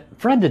that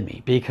friended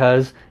me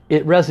because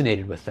it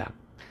resonated with them.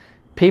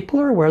 People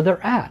are where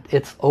they're at.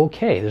 It's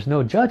okay. There's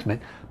no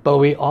judgment, but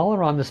we all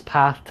are on this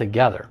path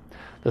together.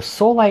 The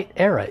Soul Light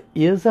era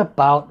is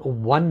about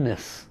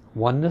oneness.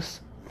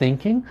 Oneness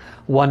thinking,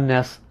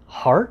 oneness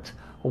heart,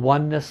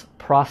 oneness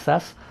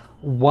process,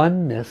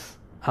 oneness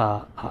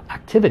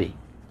activity.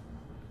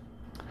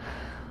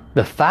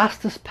 The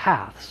fastest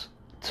paths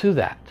to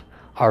that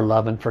are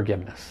love and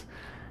forgiveness.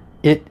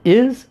 It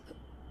is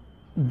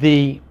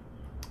the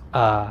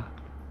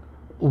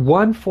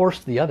one force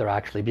the other,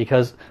 actually,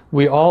 because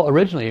we all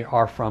originally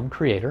are from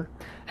Creator,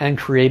 and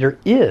Creator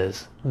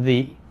is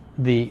the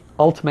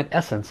ultimate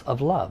essence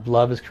of love.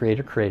 Love is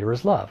Creator, Creator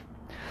is love.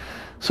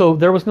 So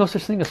there was no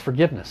such thing as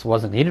forgiveness. It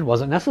wasn't needed,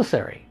 wasn't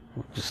necessary.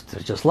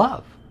 Just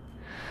love.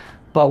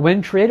 But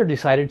when Creator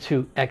decided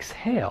to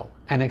exhale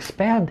and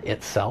expand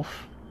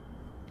itself,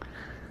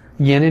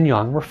 Yin and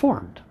Yang were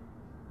formed.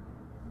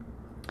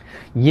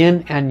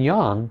 Yin and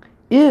Yang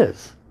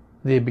is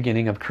the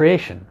beginning of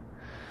creation.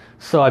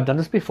 So I've done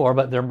this before,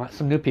 but there are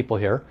some new people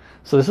here.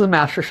 So this is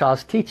Master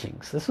Sha's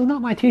teachings. This is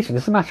not my teaching.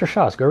 This is Master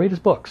Sha's. Go read his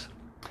books.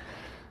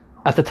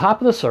 At the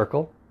top of the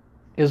circle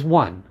is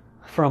 1.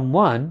 From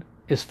 1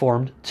 is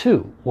formed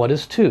 2. What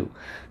is 2?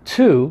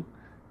 2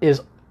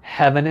 is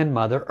heaven and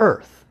Mother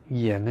Earth,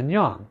 Yin and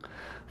Yang.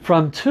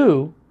 From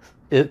 2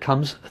 it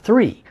comes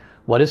 3.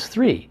 What is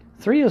 3?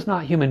 3 is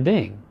not human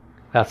being.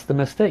 That's the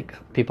mistake.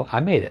 People, I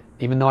made it,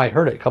 even though I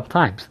heard it a couple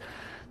times.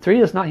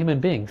 3 is not human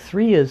being.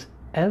 3 is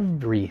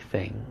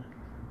everything.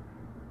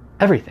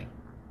 Everything.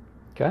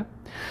 Okay?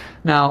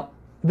 Now,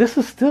 this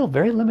is still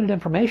very limited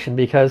information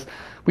because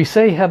we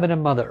say heaven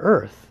and Mother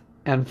Earth,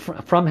 and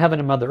from heaven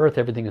and Mother Earth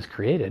everything is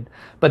created,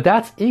 but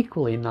that's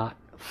equally not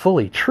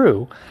fully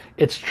true.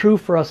 It's true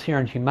for us here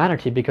in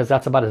humanity because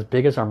that's about as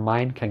big as our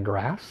mind can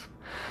grasp.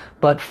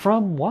 But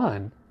from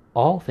 1,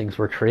 all things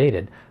were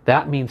created.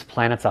 That means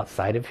planets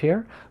outside of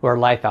here, or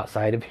life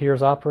outside of here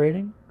is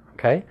operating.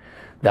 Okay?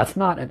 That's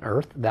not an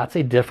Earth, that's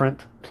a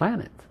different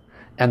planet.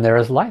 And there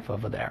is life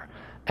over there.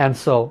 And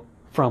so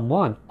from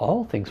 1,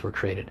 all things were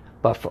created.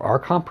 But for our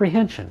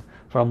comprehension,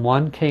 from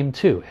 1 came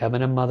 2,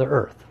 heaven and Mother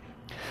Earth.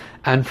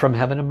 And from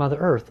heaven and Mother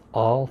Earth,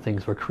 all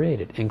things were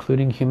created,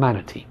 including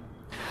humanity.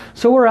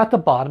 So we're at the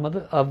bottom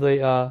of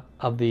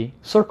the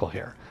circle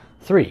here.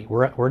 3,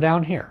 we're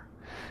down here.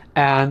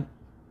 And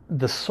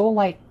the Soul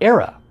Light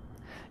era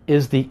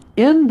is the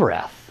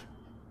in-breath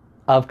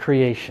of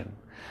creation.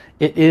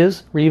 It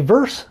is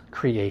reverse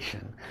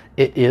creation.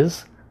 It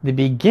is the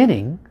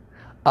beginning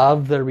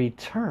of the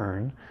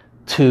return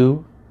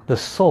to the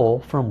soul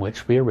from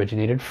which we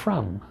originated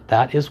from.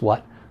 That is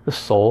what the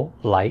Soul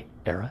Light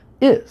era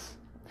is.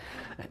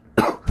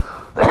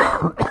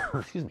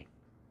 Excuse me.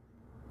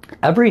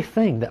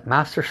 Everything that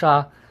Master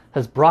Sha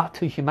has brought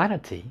to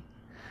humanity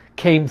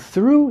came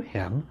through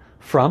him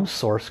from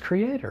Source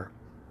Creator.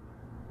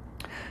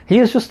 He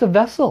is just a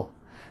vessel.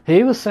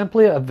 He was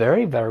simply a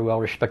very, very well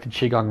respected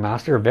Qigong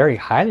master, a very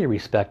highly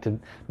respected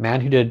man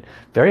who did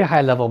very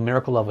high level,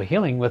 miracle level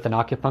healing with an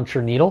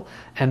acupuncture needle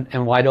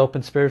and wide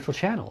open spiritual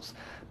channels.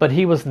 But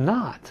he was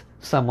not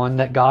someone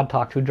that God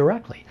talked to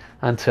directly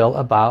until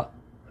about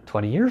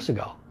 20 years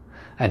ago.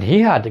 And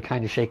he had to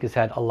kind of shake his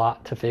head a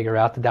lot to figure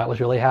out that that was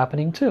really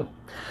happening too.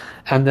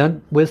 And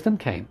then wisdom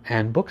came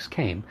and books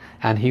came,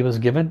 and he was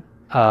given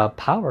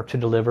power to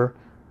deliver,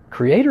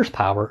 Creator's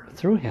power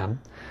through him,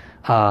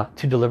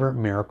 to deliver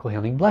miracle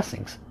healing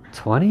blessings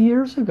 20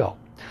 years ago.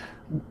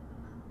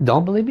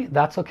 Don't believe me?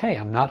 That's okay.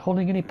 I'm not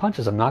holding any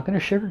punches. I'm not going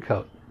to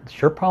sugarcoat.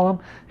 It's your problem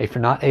if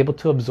you're not able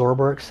to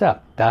absorb or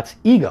accept. That's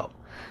ego.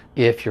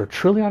 If you're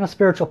truly on a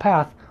spiritual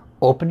path,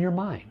 open your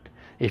mind.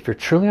 If you're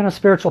truly on a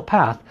spiritual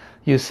path,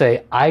 you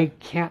say, I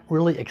can't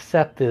really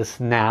accept this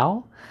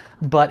now,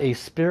 but a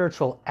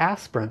spiritual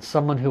aspirant,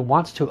 someone who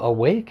wants to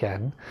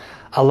awaken,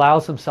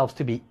 allows themselves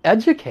to be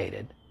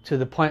educated to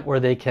the point where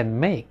they can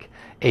make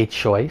a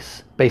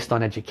choice based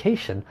on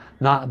education,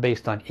 not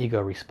based on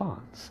ego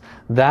response.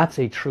 That's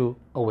a true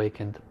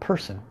awakened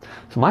person.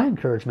 So my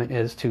encouragement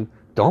is to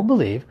don't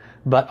believe,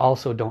 but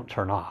also don't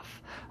turn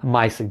off.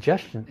 My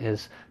suggestion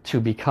is to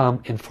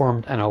become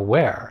informed and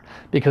aware,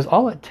 because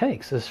all it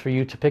takes is for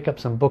you to pick up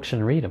some books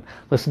and read them,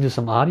 listen to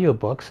some audio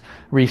books,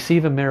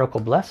 receive a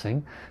miracle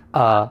blessing,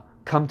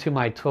 come to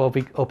my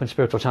 12-week Open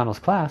Spiritual Channels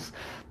class,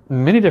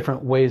 many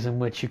different ways in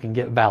which you can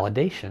get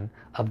validation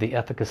of the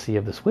efficacy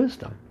of this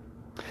wisdom.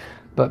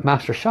 But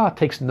Master Sha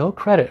takes no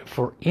credit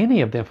for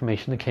any of the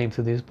information that came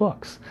through these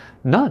books.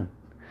 None.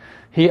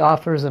 He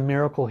offers a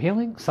miracle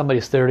healing.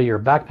 Somebody's 30-year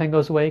back pain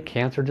goes away,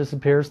 cancer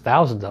disappears,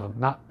 thousands of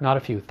them, not a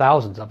few,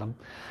 thousands of them.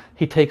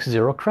 He takes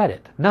zero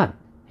credit, none.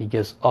 He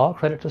gives all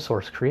credit to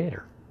Source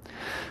Creator.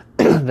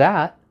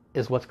 That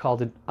is what's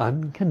called an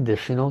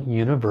unconditional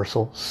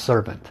universal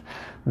servant.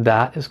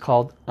 That is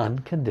called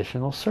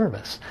unconditional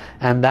service.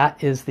 And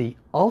that is the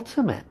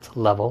ultimate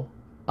level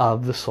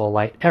of the Soul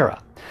Light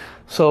era.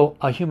 So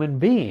a human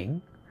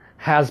being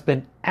has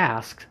been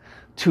asked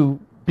to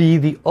be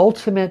the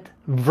ultimate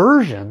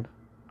version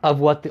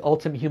of what the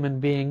ultimate human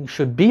being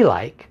should be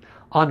like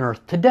on earth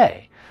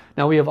today.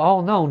 Now we have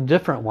all known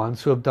different ones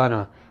who have done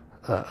a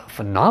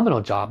phenomenal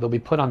job. They'll be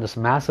put on this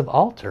massive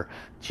altar.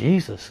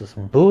 Jesus,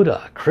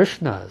 Buddha,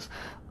 Krishna's,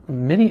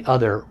 many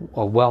other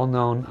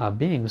well-known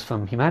beings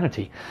from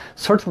humanity.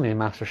 Certainly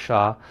Master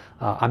Sha,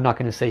 I'm not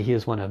going to say he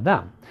is one of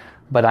them,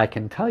 but I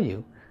can tell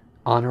you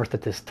on earth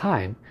at this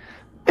time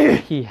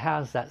he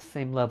has that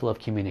same level of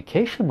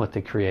communication with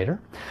the Creator,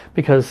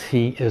 because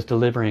he is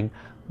delivering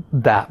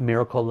that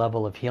miracle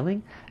level of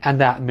healing and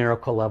that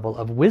miracle level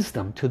of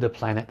wisdom to the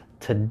planet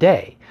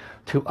today,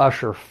 to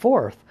usher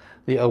forth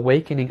the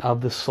awakening of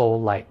the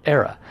soul light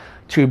era,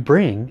 to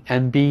bring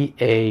and be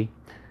a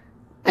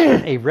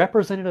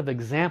representative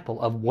example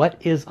of what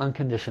is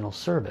unconditional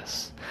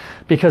service.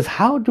 Because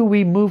how do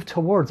we move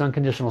towards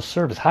unconditional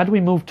service? How do we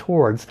move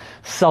towards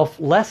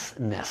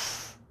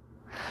selflessness?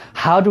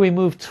 How do we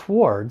move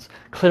towards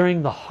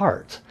clearing the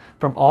heart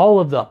from all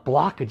of the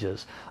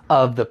blockages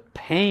of the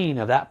pain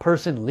of that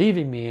person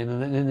leaving me,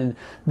 and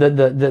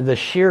the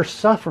sheer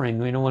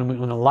suffering, you know, when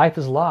a life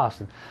is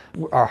lost and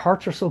our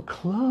hearts are so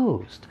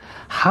closed?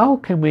 How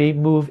can we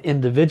move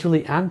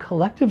individually and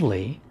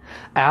collectively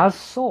as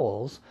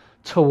souls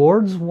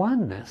towards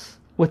oneness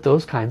with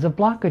those kinds of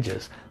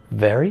blockages?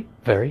 Very,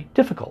 very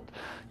difficult.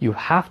 You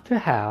have to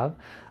have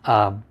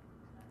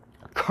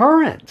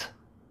current,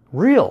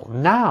 real,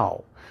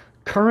 now,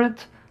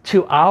 current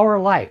to our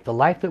life, the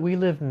life that we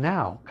live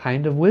now,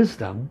 kind of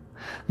wisdom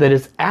that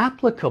is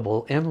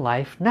applicable in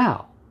life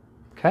now.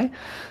 Okay?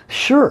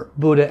 Sure,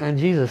 Buddha and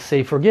Jesus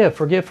say forgive,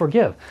 forgive,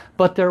 forgive.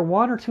 But they're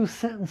one or two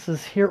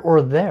sentences here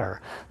or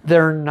there.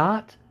 They're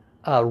not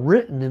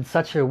written in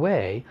such a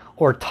way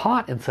or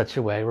taught in such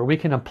a way where we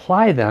can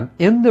apply them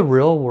in the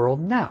real world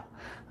now.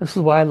 This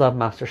is why I love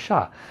Master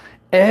Sha.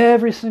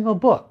 Every single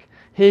book,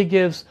 he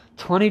gives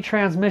 20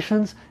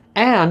 transmissions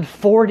and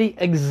 40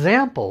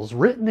 examples,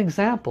 written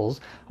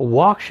examples,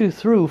 walks you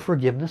through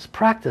forgiveness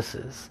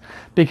practices.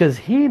 Because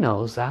he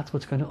knows that's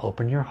what's going to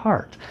open your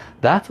heart.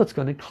 That's what's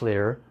going to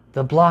clear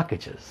the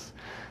blockages.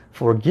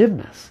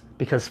 Forgiveness,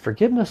 because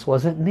forgiveness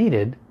wasn't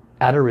needed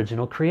at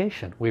original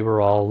creation. We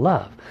were all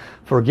love.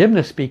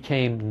 Forgiveness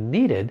became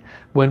needed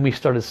when we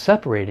started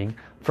separating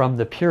from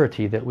the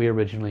purity that we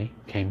originally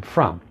came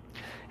from.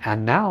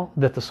 And now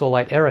that the soul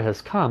light era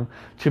has come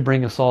to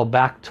bring us all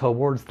back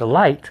towards the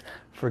light,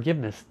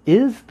 forgiveness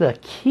is the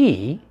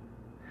key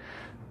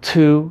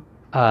to,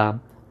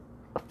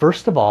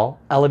 first of all,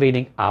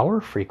 elevating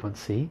our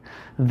frequency,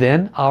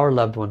 then our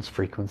loved ones'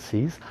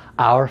 frequencies,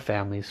 our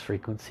families'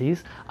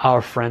 frequencies,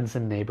 our friends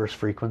and neighbors'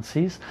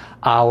 frequencies,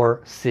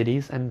 our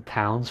cities and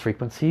towns'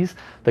 frequencies,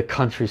 the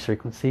country's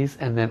frequencies,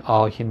 and then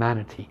all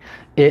humanity.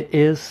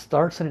 It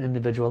starts at an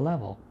individual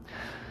level.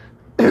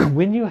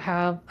 When you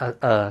have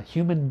a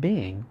human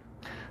being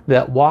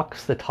that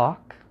walks the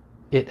talk,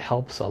 it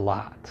helps a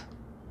lot.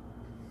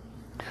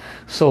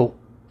 So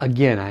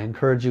again, I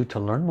encourage you to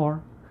learn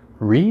more.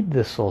 Read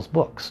this soul's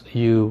books.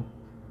 You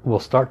will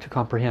start to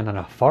comprehend on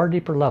a far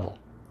deeper level.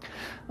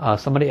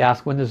 Somebody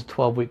asked, when does a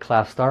 12-week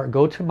class start?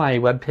 Go to my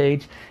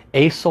webpage,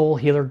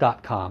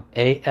 asoulhealer.com,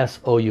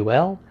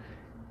 A-S-O-U-L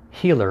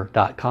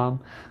healer.com.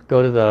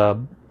 Go to the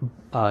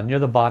near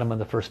the bottom of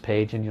the first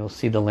page and you'll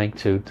see the link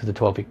to the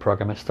 12-week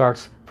program. It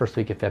starts first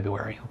week of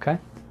February, okay?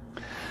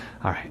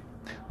 All right.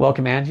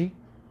 Welcome Angie.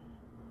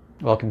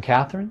 Welcome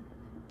Catherine.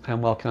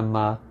 And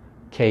welcome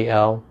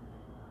KL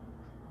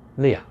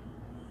Leah.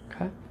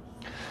 Okay.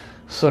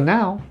 So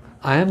now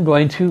I am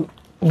going to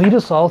lead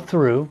us all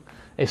through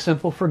a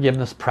simple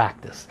forgiveness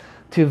practice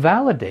to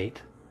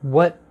validate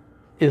what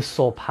is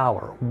soul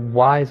power.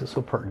 Why is it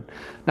so pertinent?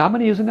 Now I'm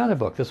going to use another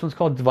book. This one's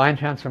called Divine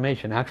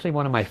Transformation. Actually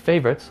one of my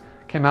favorites.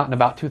 Came out in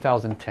about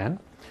 2010.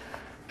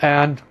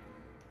 And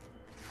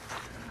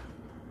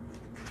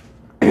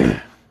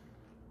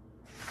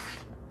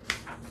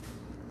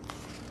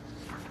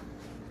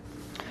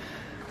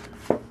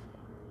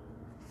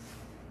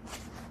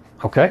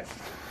okay.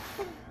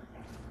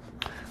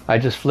 I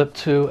just flipped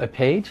to a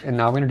page and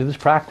now we're going to do this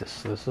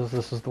practice. This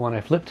is the one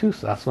I flipped to,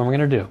 so that's what we're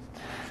going to do.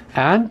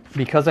 And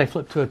because I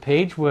flipped to a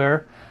page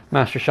where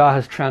Master Sha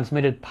has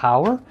transmitted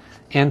power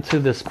into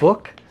this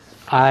book,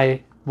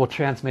 I will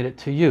transmit it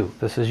to you.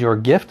 This is your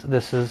gift.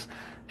 This is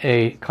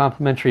a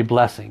complimentary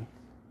blessing.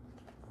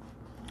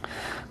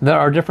 There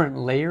are different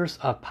layers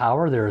of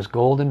power. There is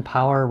golden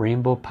power,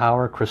 rainbow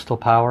power, crystal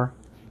power.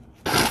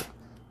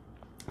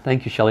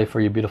 Thank you, Shelley, for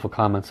your beautiful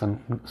comments.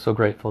 I'm so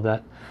grateful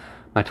that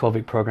my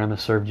 12-week program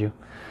has served you.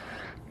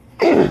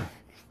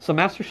 So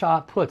Master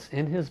Sha puts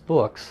in his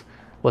books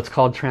what's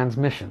called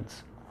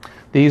transmissions.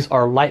 These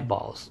are light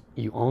balls.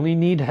 You only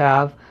need to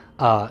have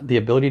the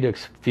ability to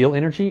feel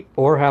energy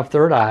or have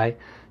third eye.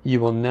 You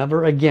will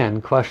never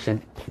again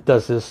question,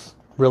 does this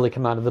really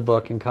come out of the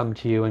book and come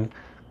to you and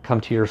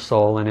come to your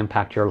soul and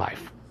impact your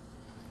life?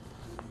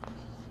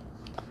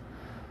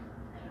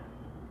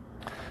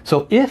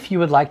 So if you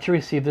would like to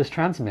receive this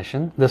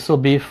transmission, this will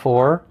be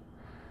for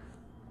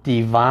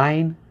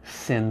divine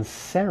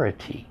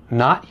sincerity,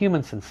 not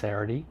human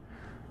sincerity,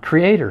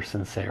 creator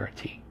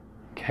sincerity.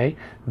 Okay,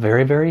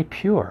 very, very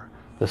pure.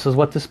 This is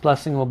what this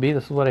blessing will be.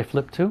 This is what I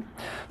flip to.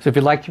 So if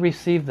you'd like to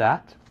receive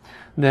that,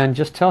 then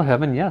just tell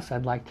heaven, yes,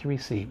 I'd like to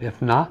receive.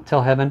 If not,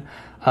 tell heaven,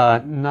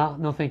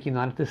 no thank you,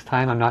 not at this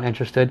time. I'm not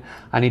interested.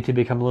 I need to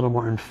become a little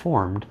more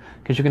informed,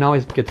 because you can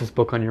always get this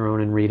book on your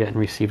own and read it and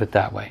receive it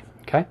that way.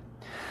 Okay,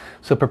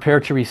 so prepare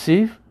to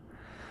receive.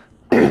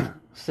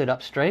 Sit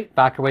up straight,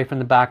 back away from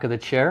the back of the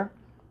chair.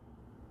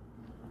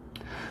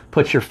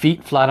 Put your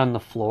feet flat on the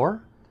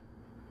floor.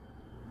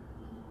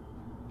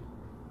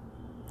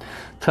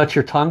 Touch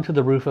your tongue to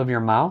the roof of your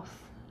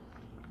mouth.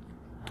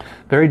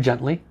 Very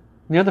gently,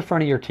 near the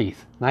front of your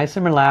teeth. Nice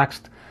and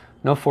relaxed,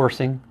 no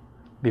forcing.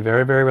 Be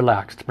very, very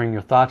relaxed. Bring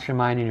your thoughts, your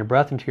mind, and your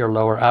breath into your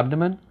lower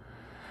abdomen.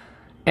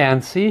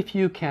 And see if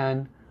you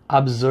can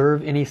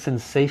observe any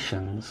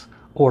sensations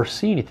or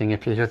see anything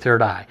if you're your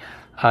third eye.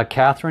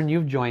 Catherine,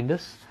 you've joined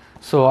us.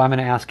 So I'm going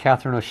to ask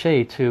Catherine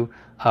O'Shea to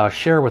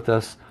share with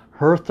us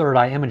her third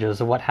eye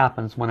images of what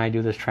happens when I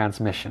do this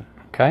transmission.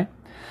 Okay?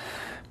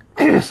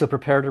 So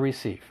prepare to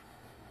receive.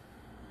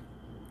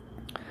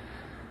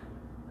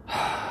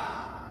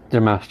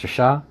 Dear Master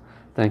Sha,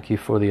 thank you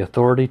for the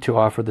authority to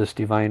offer this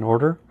divine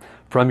order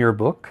from your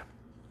book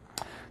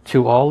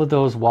to all of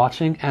those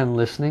watching and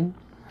listening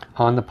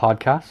on the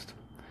podcast,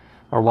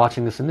 or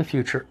watching this in the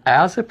future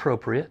as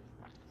appropriate,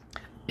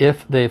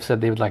 if they've said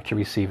they would like to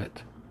receive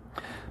it.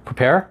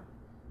 Prepare.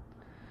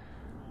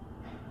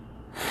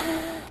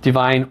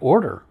 Divine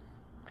order,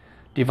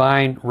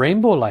 divine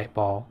rainbow light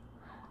ball,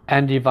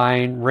 and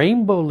divine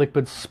rainbow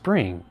liquid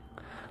spring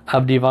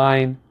of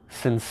divine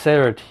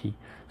sincerity,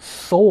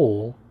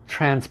 soul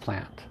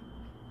transplant.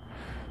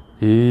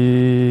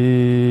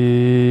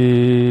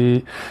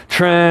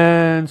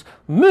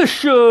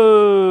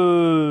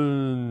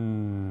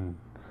 Transmission.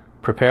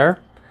 Prepare.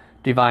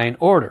 Divine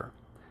order,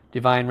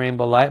 divine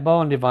rainbow light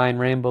ball, and divine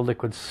rainbow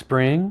liquid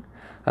spring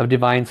of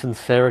divine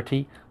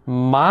sincerity,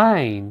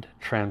 mind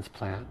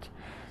transplant.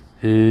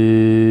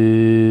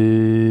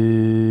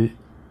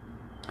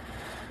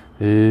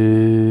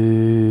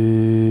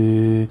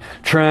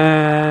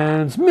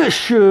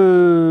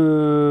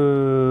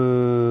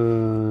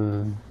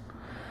 Transmission.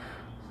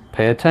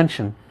 Pay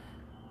attention.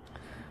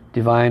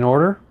 Divine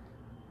order,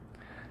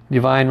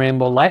 divine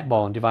rainbow light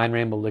ball, and divine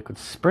rainbow liquid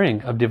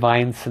spring of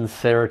divine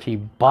sincerity,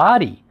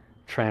 body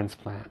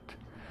transplant.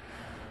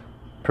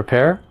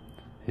 Prepare.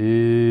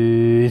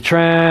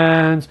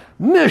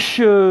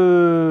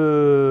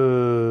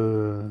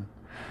 Transmission.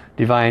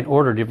 Divine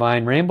order,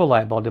 divine rainbow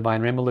light ball,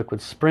 divine rainbow liquid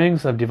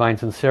springs of divine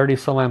sincerity,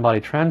 soul, mind, body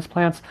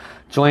transplants.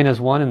 Join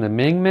as one in the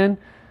Mingmen.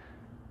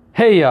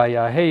 Hey ya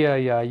ya, hey ya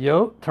ya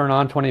yo. Turn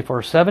on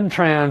 24/7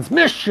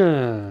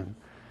 transmission.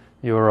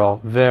 You are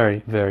all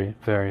very, very,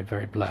 very,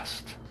 very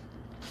blessed.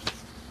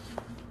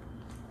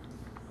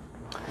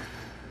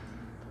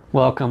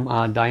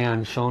 Welcome,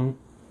 Diane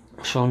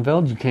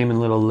Schoenveld. You came in a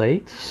little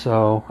late,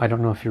 so I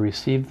don't know if you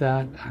received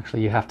that.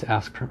 Actually, you have to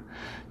ask her.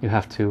 You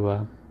have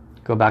to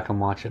go back and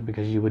watch it,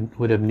 because you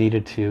would have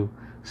needed to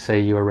say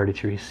you are ready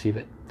to receive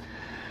it.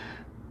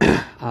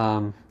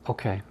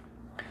 Okay.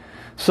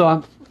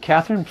 So,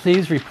 Catherine,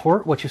 please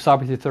report what you saw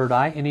with your third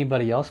eye.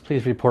 Anybody else,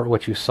 please report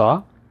what you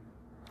saw.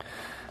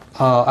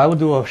 I will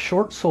do a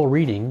short soul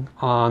reading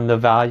on the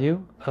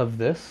value of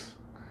this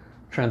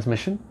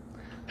transmission,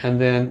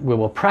 and then we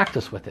will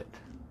practice with it.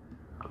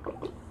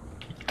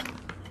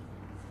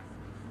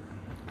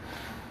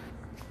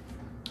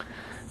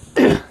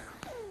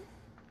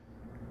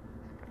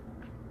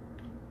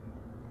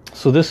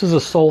 So this is a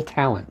soul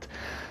talent.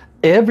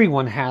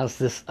 Everyone has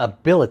this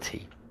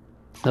ability.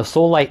 The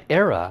soul light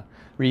era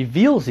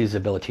reveals these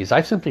abilities.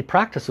 I've simply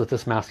practiced with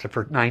this master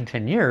for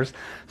 9-10 years,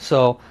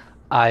 so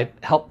I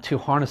helped to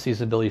harness these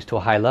abilities to a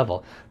high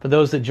level. For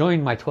those that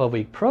joined my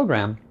 12-week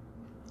program,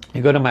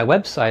 you go to my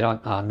website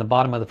on the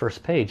bottom of the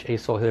first page,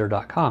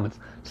 asoulhealer.com. It's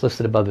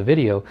listed above the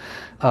video.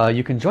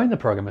 You can join the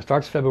program. It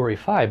starts February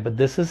 5, but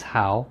this is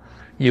how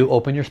you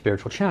open your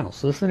spiritual channels.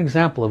 So this is an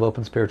example of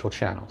open spiritual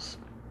channels.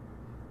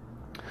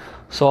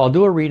 So I'll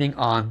do a reading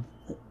on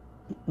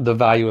the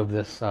value of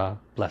this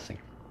blessing.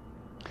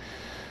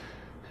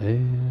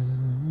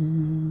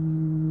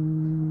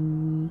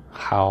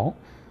 How?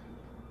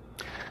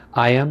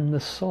 I am the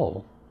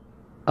soul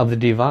of the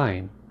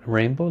divine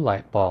rainbow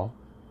light ball,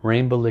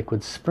 rainbow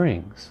liquid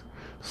springs,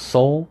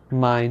 soul,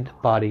 mind,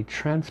 body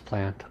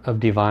transplant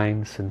of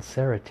divine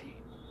sincerity.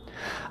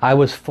 I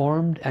was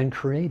formed and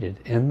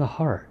created in the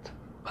heart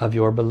of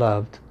your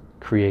beloved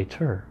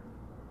Creator.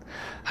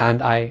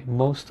 And I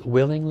most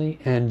willingly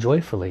and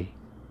joyfully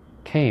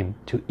came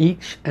to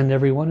each and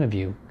every one of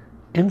you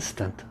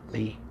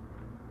instantly.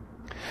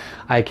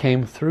 I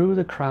came through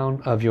the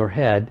crown of your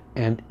head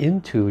and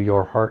into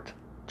your heart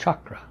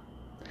chakra,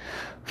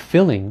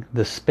 filling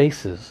the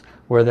spaces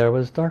where there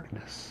was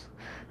darkness,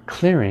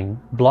 clearing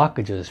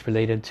blockages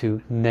related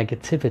to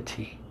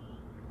negativity,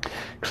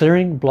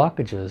 clearing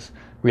blockages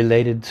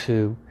related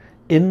to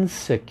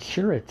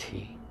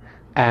insecurity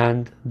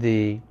and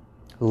the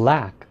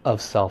lack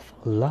of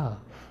self-love.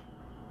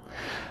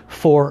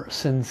 For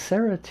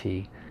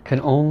sincerity can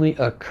only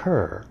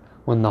occur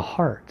when the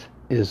heart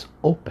is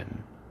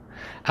open.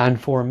 And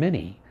for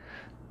many,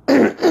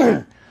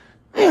 the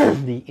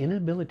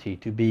inability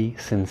to be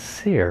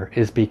sincere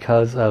is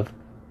because of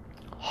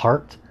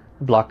heart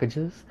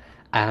blockages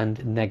and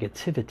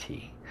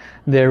negativity.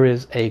 There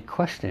is a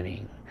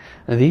questioning.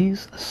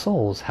 These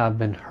souls have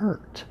been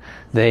hurt.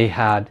 They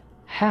had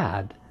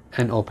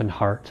an open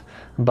heart,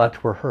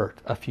 but were hurt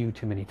a few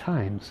too many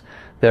times.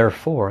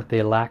 Therefore,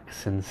 they lack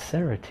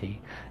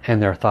sincerity in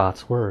their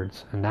thoughts,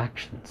 words, and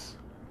actions.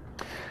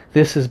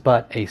 This is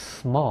but a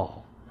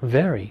small,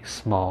 very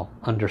small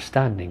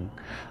understanding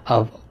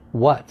of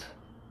what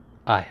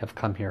I have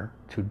come here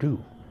to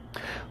do.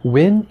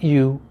 When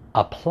you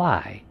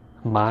apply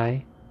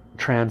my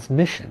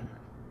transmission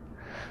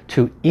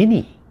to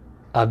any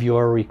of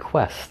your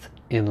requests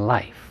in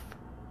life,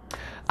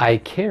 I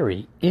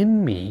carry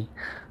in me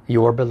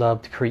your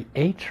beloved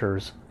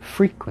Creator's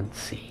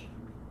frequency,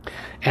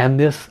 and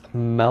this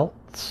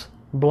melts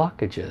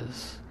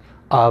blockages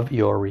of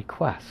your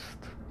request.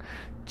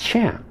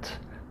 Chant,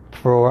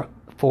 for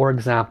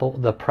example,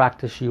 the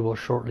practice you will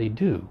shortly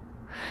do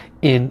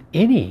in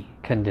any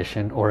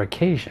condition or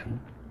occasion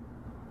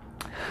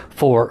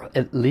for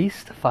at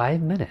least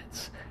 5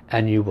 minutes,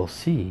 and you will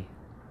see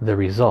the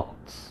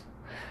results.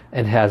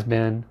 It has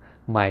been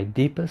my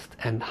deepest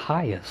and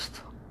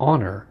highest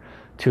honor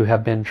to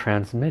have been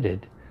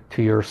transmitted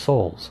to your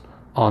souls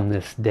on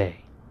this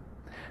day.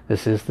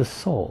 This is the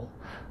soul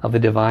of the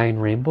Divine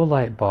Rainbow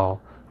Light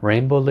Ball,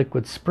 Rainbow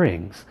Liquid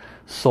Springs,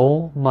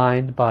 soul,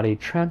 mind, body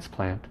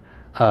transplant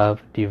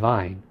of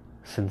divine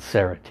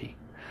sincerity.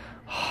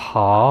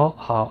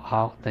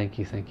 How, thank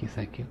you.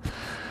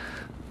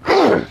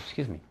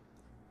 Excuse me.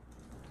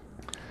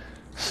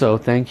 So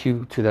thank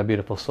you to that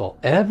beautiful soul.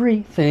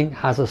 Everything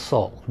has a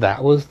soul.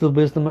 That was the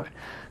wisdom.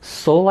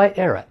 Soul light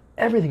era.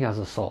 Everything has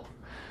a soul.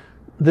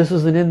 This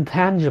is an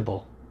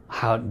intangible.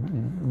 How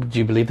do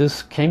you believe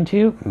this came to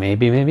you?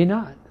 Maybe, maybe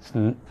not.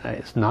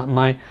 It's not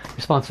my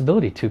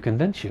responsibility to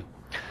convince you.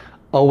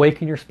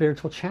 Awaken your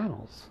spiritual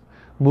channels.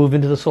 Move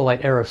into the soul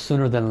light era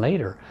sooner than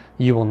later.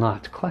 You will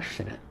not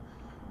question it.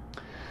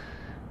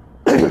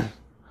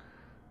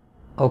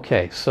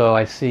 Okay, so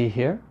I see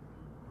here.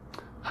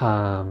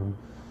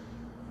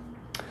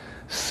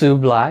 Sue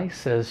Bly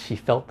says she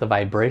felt the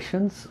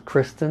vibrations.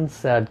 Kristen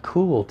said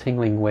cool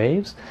tingling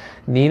waves.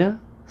 Nina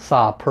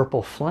saw a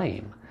purple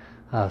flame.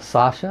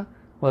 Sasha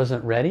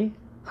wasn't ready.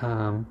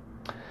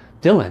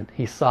 Dylan,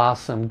 he saw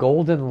some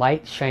golden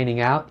light shining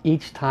out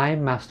each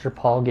time Master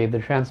Paul gave the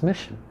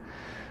transmission.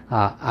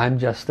 I'm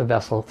just the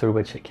vessel through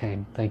which it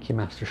came. Thank you,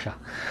 Master Sha.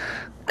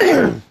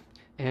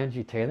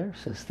 Angie Taylor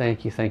says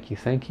thank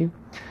you.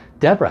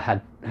 Deborah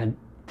had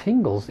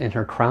tingles in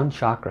her crown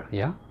chakra.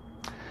 Yeah.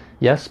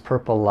 Yes,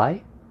 purple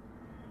light.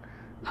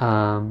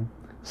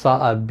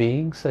 Saw a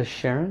being, says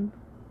Sharon.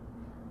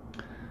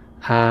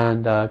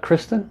 And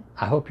Kristen,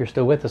 I hope you're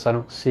still with us. I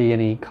don't see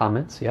any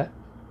comments yet.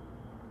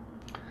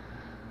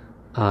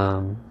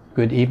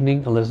 Good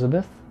evening,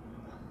 Elizabeth.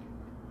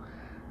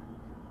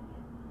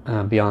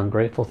 Beyond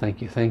grateful.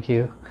 Thank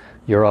you.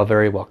 You're all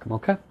very welcome.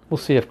 Okay. We'll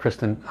see if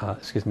Kristen,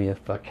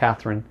 if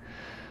Catherine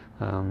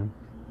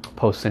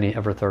posts any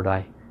of her third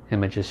eye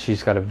images.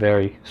 She's got a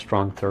very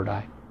strong third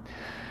eye.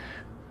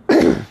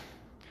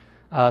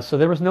 So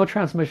there was no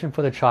transmission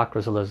for the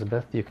chakras,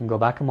 Elizabeth. You can go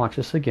back and watch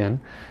this again.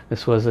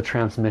 This was a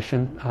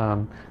transmission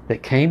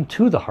that came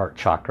to the heart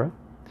chakra,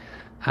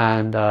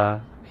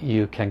 and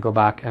you can go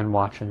back and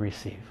watch and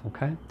receive.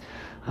 Okay.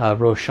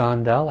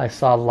 Roshandel, I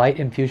saw light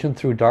infusion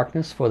through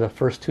darkness for the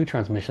first 2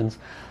 transmissions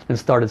and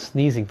started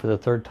sneezing for the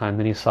 3rd time.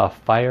 Then he saw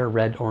fire,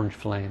 red, orange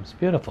flames.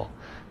 Beautiful.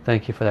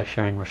 Thank you for that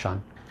sharing,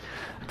 Roshan.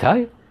 I tell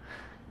you,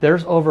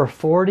 there's over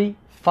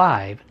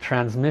 45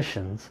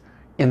 transmissions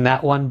in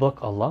that one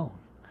book alone.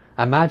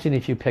 Imagine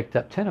if you picked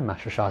up 10 of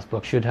Master Sha's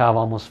books, you'd have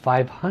almost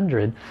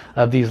 500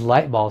 of these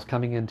light balls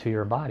coming into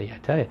your body. I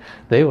tell you,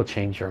 they will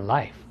change your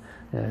life.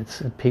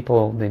 It's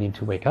people, they need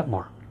to wake up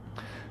more.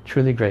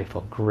 Truly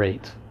grateful.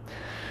 Great.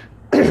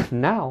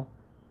 Now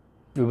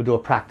we will do a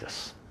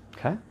practice.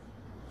 Okay.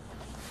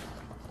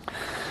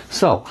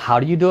 So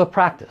how do you do a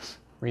practice?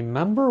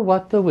 Remember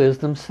what the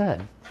wisdom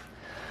said.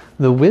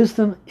 The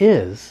wisdom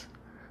is,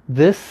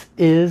 this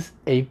is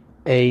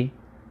a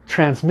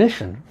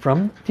transmission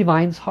from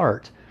Divine's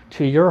heart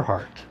to your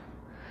heart.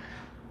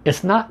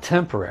 It's not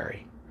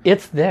temporary.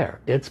 It's there.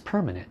 It's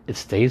permanent. It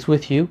stays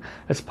with you.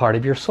 It's part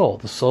of your soul.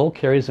 The soul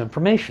carries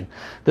information.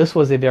 This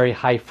was a very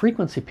high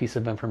frequency piece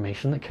of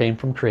information that came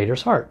from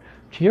Creator's heart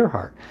to your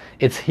heart.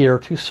 It's here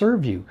to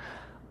serve you.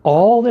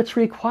 All that's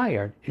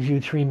required is you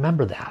to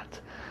remember that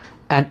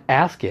and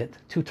ask it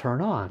to turn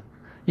on.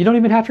 You don't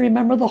even have to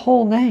remember the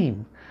whole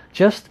name.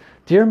 Just,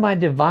 dear my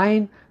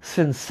divine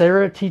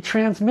sincerity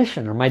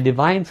transmission, or my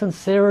divine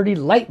sincerity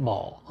light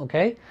ball.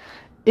 Okay.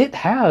 It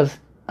has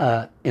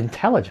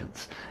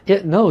intelligence.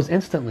 It knows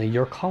instantly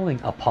you're calling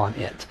upon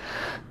it.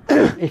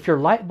 If your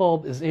light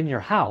bulb is in your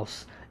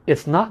house,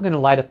 it's not going to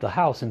light up the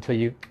house until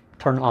you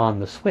turn on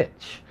the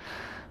switch.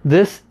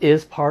 This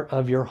is part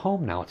of your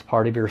home now. It's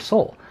part of your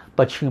soul.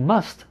 But you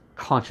must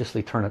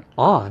consciously turn it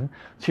on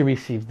to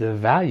receive the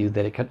value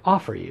that it can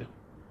offer you.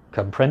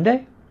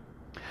 Comprende?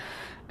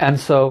 And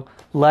so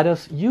let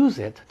us use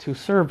it to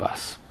serve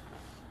us.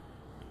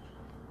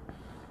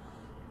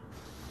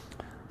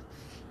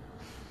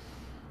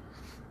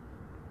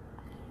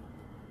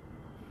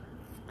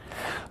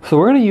 So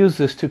we're going to use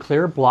this to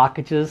clear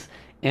blockages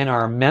in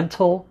our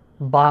mental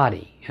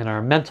body,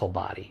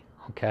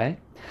 okay?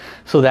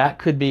 So that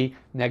could be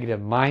negative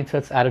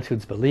mindsets,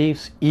 attitudes,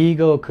 beliefs,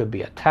 ego, it could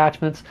be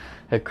attachments,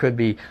 it could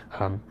be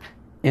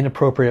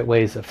inappropriate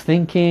ways of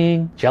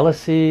thinking,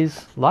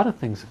 jealousies, a lot of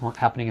things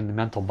happening in the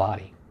mental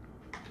body.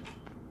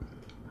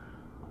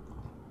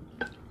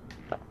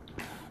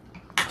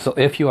 So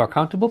if you are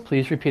comfortable,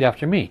 please repeat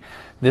after me.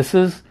 This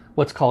is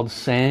what's called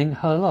saying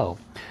hello.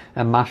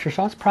 In Master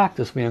Sha's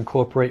practice, we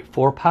incorporate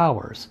 4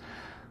 powers.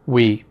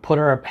 We put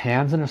our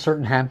hands in a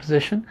certain hand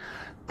position.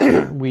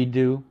 We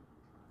do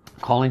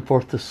calling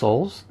forth the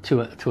souls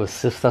to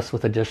assist us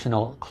with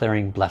additional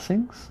clearing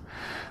blessings.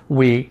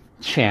 We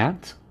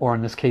chant, or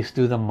in this case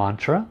do the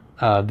mantra,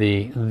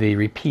 the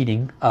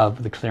repeating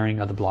of the clearing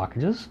of the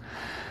blockages.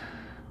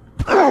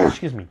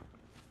 Excuse me.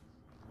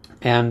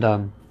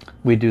 And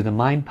we do the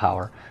mind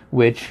power,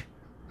 which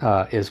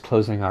is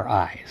closing our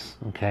eyes,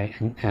 okay,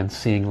 and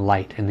seeing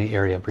light in the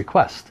area of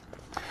request.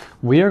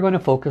 We are going to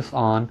focus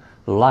on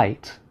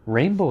light,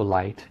 rainbow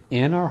light,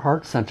 in our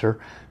heart center,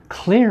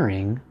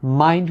 clearing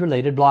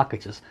mind-related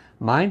blockages.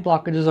 Mind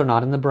blockages are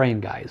not in the brain,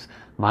 guys.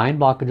 Mind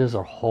blockages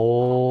are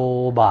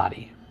whole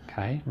body,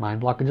 okay?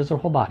 Mind blockages are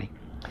whole body.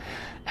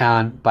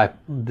 And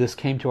this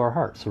came to our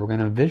heart, so we're going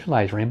to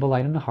visualize rainbow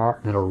light in the heart,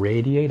 and it'll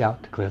radiate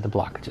out to clear the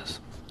blockages.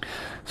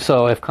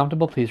 So if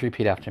comfortable, please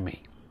repeat after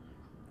me.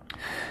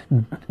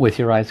 With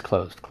your eyes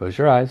closed. Close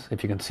your eyes.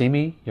 If you can see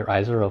me, your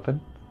eyes are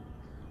open.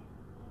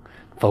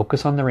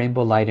 Focus on the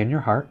rainbow light in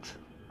your heart.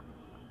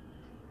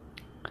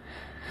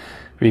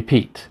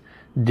 Repeat.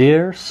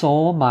 Dear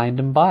soul, mind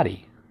and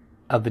body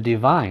of the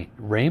divine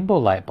rainbow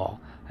light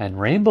ball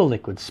and rainbow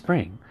liquid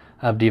spring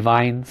of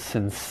divine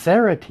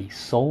sincerity,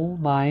 soul,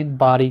 mind,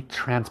 body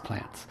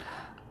transplants.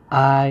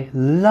 I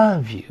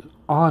love you,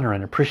 honor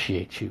and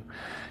appreciate you.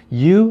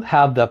 You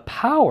have the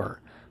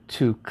power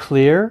to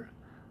clear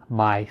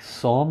my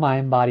soul,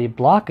 mind, body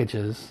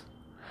blockages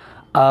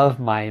of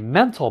my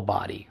mental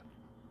body.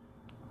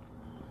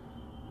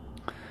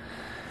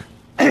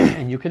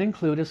 And you can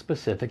include a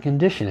specific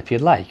condition if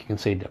you'd like. You can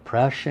say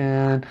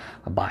depression,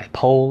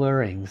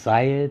 bipolar,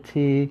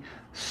 anxiety,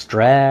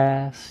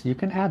 stress. You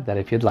can add that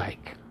if you'd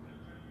like.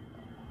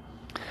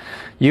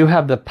 You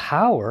have the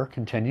power,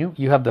 continue,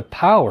 you have the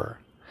power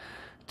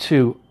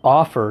to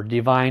offer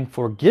divine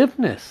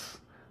forgiveness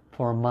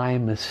for my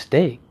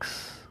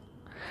mistakes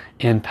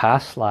in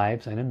past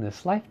lives and in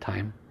this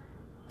lifetime.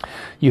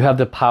 You have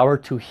the power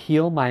to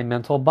heal my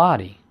mental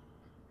body,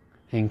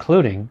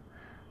 including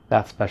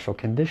that special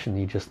condition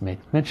you just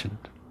mentioned.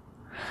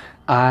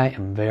 I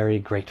am very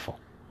grateful.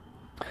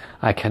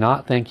 I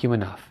cannot thank you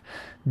enough.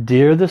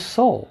 Dear the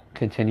soul,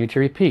 continue to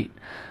repeat,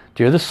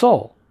 dear the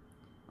soul,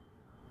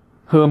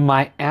 whom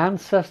my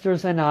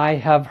ancestors and I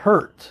have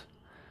hurt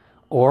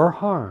or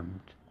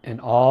harmed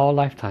in all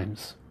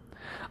lifetimes,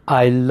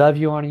 I love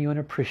you, honor you, and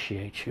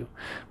appreciate you.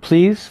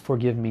 Please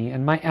forgive me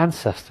and my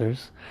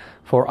ancestors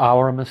for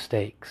our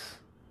mistakes,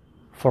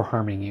 for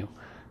harming you.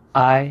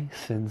 I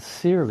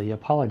sincerely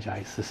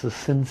apologize. This is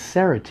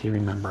sincerity,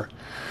 remember.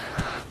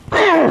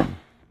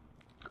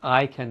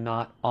 I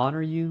cannot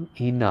honor you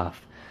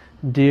enough.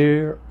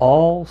 Dear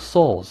all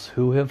souls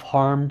who have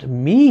harmed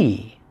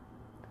me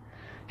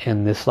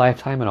in this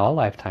lifetime and all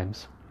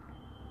lifetimes,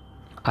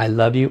 I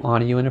love you,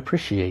 honor you, and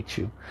appreciate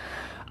you.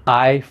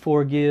 I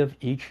forgive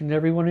each and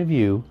every one of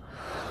you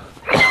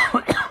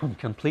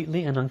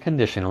completely and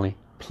unconditionally.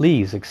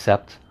 Please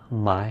accept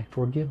my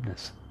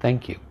forgiveness.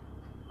 Thank you.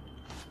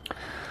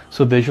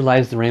 So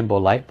visualize the rainbow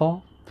light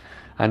ball,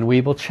 and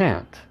we will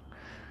chant,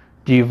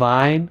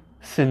 divine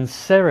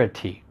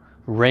sincerity,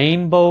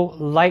 rainbow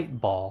light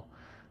ball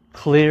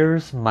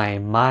clears my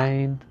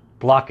mind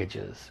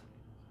blockages.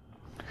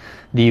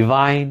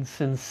 Divine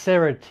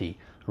sincerity,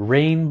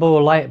 rainbow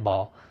light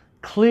ball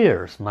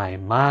clears my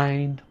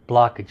mind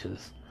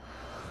blockages.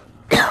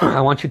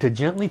 I want you to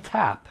gently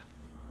tap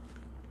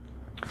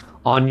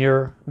on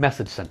your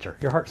message center,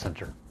 your heart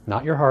center.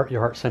 Not your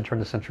heart center in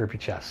the center of your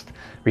chest.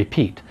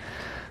 Repeat.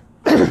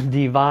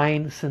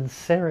 Divine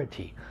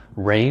sincerity,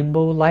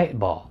 rainbow light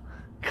ball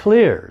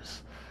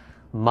clears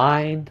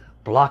mind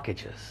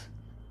blockages.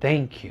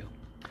 Thank you.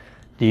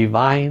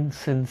 Divine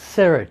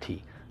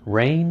sincerity,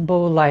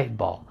 rainbow light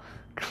ball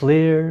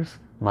clears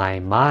my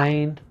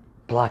mind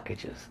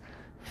blockages.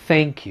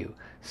 Thank you.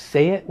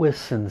 Say it with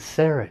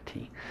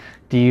sincerity.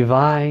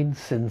 Divine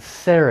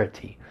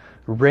sincerity,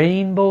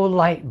 rainbow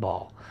light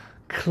ball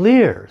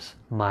clears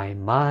my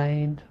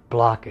mind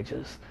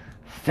blockages.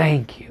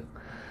 Thank you.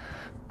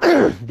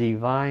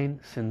 Divine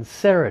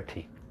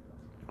sincerity,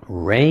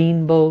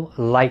 rainbow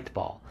light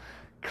ball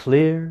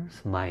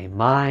clears my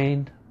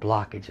mind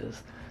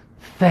blockages.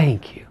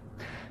 Thank you.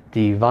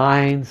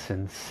 Divine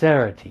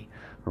sincerity,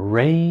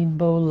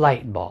 rainbow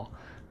light ball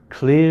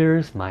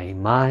clears my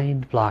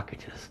mind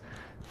blockages.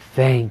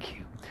 Thank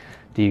you.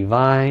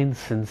 Divine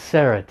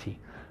sincerity,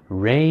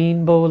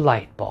 rainbow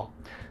light ball,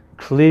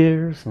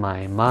 clears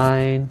my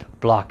mind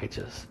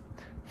blockages.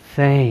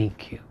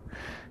 Thank you.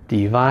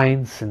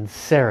 Divine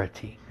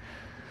sincerity,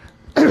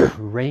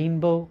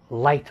 rainbow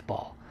light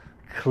ball,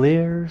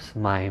 clears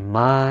my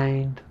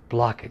mind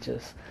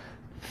blockages.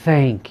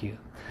 Thank you.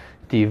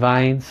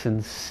 Divine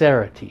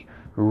sincerity,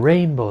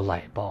 rainbow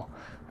light ball,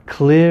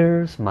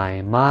 clears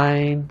my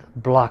mind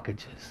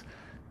blockages.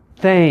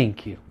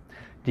 Thank you.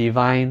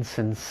 Divine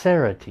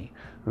sincerity,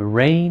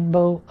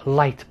 rainbow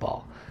light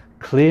ball,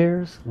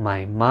 clears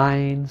my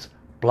mind's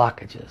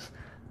blockages.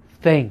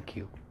 Thank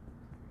you.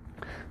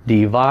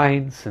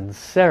 Divine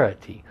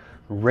sincerity,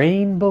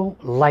 rainbow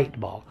light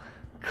ball,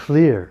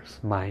 clears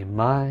my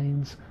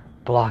mind's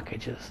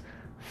blockages.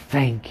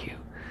 Thank you.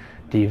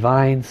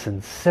 Divine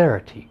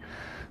sincerity,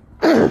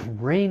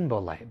 rainbow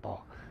light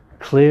ball,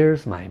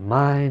 clears my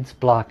mind's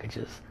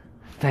blockages.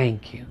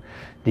 Thank you.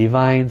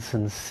 Divine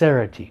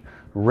sincerity,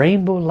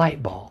 rainbow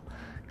light ball,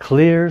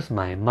 clears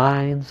my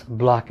mind's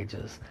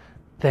blockages.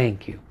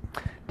 Thank you.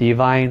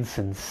 Divine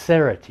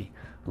sincerity,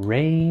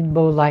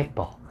 rainbow light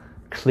ball,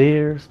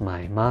 clears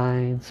my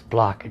mind's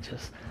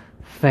blockages.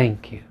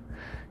 Thank you.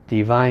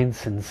 Divine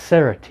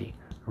sincerity,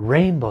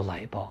 rainbow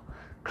light ball,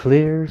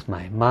 clears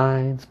my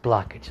mind's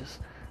blockages.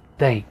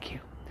 Thank you.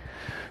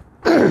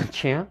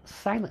 Chant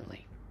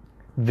silently.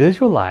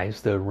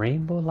 Visualize the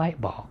rainbow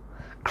light ball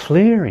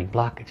clearing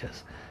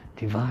blockages.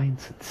 Divine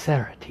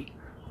sincerity,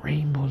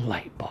 rainbow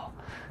light ball,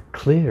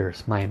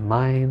 clears my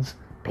mind's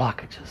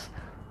blockages.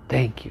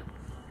 Thank you.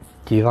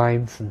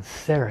 Divine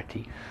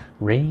sincerity,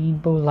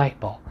 rainbow light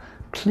ball,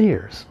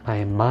 clears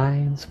my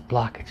mind's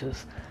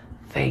blockages.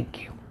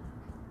 Thank you.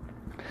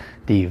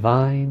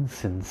 Divine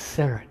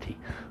sincerity,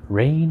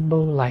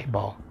 rainbow light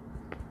ball,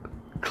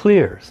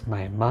 clears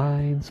my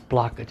mind's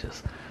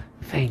blockages.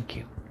 Thank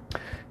you.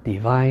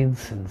 Divine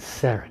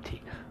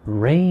sincerity,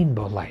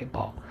 rainbow light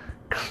ball,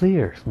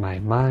 clears my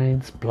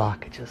mind's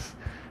blockages.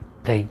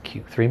 Thank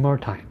you. 3 more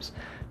times.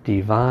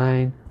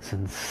 Divine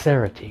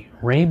sincerity,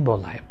 rainbow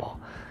light ball,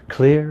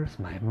 clears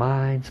my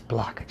mind's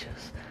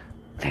blockages.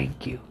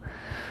 Thank you.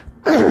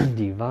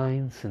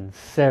 Divine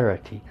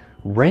sincerity,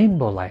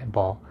 rainbow light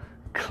ball,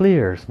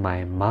 clears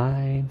my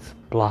mind's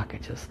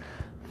blockages.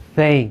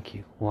 Thank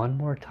you. 1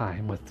 more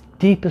time with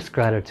deepest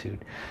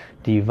gratitude.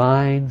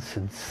 Divine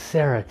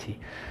sincerity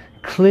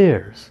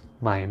clears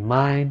my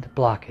mind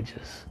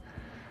blockages.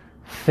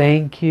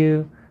 Thank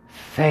you,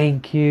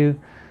 thank you,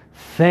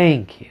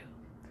 thank you.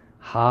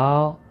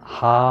 How.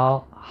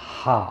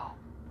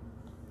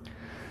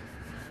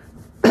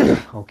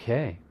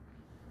 Okay.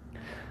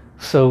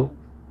 So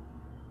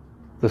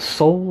the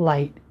soul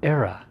light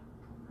era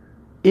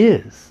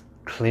is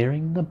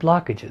clearing the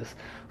blockages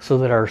so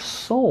that our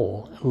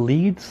soul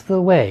leads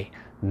the way,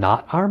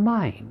 not our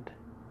mind.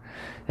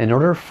 In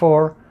order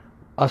for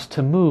us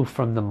to move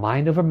from the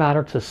mind over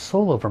matter to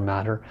soul over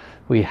matter,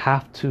 we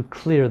have to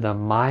clear the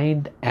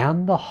mind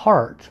and the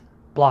heart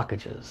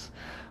blockages.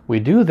 We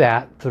do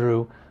that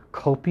through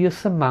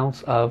copious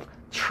amounts of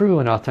true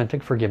and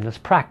authentic forgiveness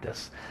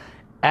practice.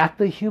 At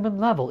the human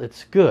level,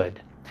 it's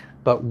good.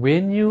 But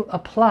when you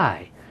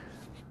apply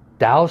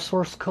Tao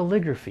Source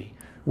calligraphy,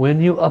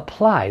 when you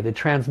apply the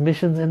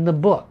transmissions in the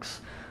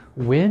books,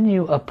 when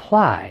you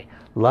apply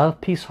love,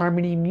 peace,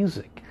 harmony,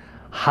 music,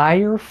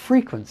 higher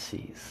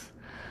frequencies,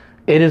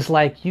 it is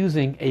like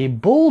using a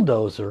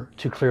bulldozer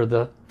to clear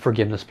the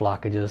forgiveness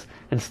blockages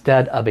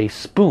instead of a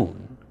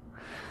spoon.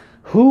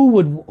 Who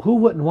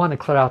wouldn't want to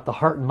clear out the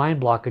heart and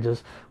mind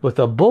blockages with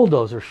a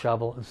bulldozer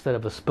shovel instead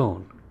of a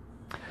spoon?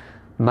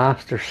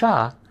 Master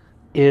Sha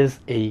is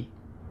a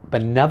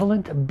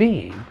benevolent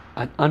being,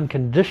 an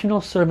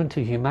unconditional servant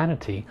to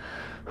humanity,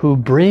 who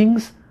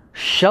brings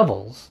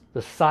shovels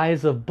the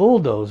size of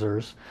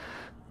bulldozers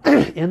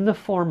in the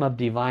form of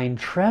divine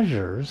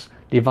treasures,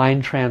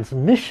 divine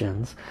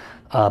transmissions,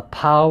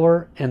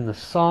 power in the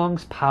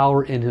songs,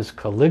 power in his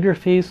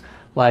calligraphies,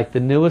 like the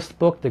newest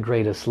book, The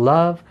Greatest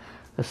Love.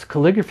 This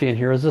calligraphy in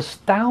here is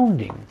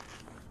astounding.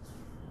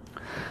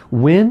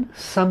 When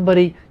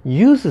somebody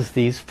uses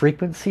these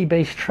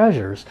frequency-based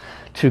treasures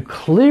to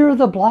clear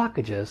the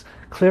blockages,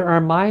 clear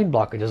our mind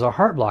blockages, our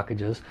heart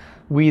blockages,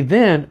 we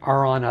then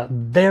are on a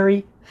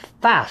very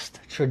fast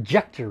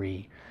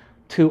trajectory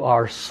to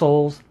our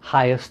soul's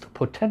highest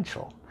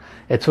potential.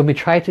 It's when we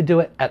try to do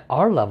it at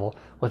our level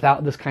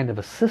without this kind of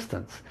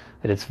assistance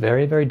that it's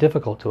very, very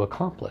difficult to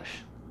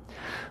accomplish.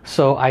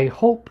 So I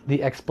hope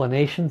the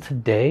explanation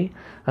today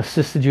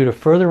assisted you to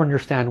further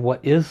understand what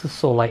is the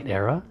Soul Light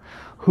Era,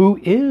 who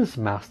is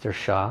Master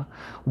Sha,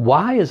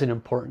 why is it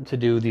important to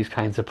do these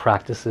kinds of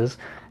practices,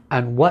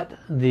 and what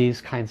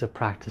these kinds of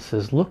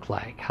practices look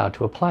like, how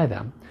to apply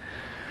them.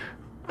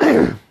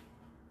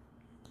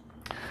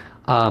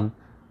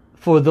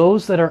 For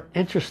those that are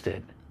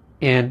interested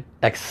in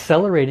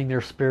accelerating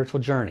their spiritual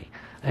journey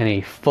in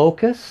a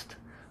focused,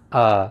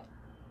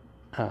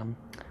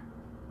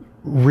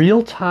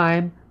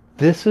 real-time,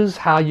 this is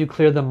how you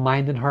clear the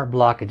mind and heart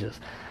blockages.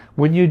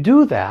 When you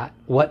do that,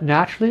 what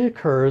naturally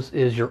occurs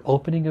is your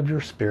opening of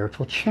your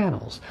spiritual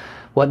channels.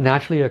 What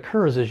naturally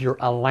occurs is your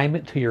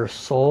alignment to your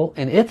soul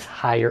and its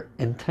higher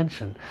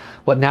intention.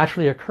 What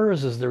naturally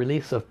occurs is the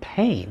release of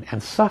pain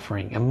and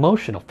suffering,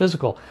 emotional,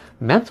 physical,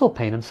 mental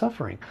pain and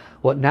suffering.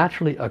 What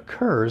naturally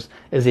occurs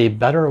is a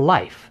better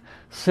life,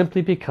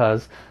 simply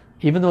because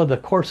even though the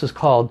course is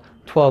called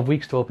 12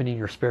 weeks to opening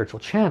your spiritual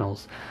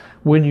channels,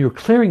 when you're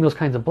clearing those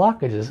kinds of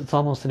blockages, it's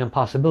almost an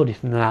impossibility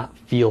to not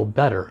feel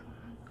better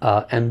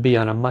and be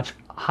on a much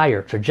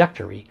higher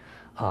trajectory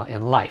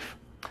in life.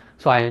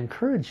 So I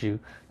encourage you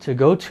to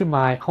go to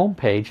my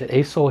homepage at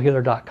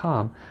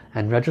asoulhealer.com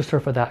and register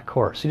for that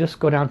course. You just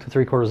go down to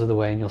 3/4 of the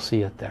way and you'll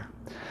see it there.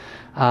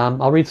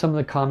 I'll read some of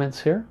the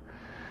comments here.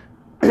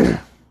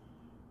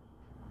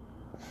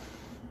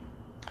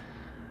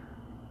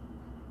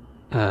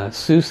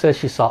 Sue says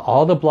she saw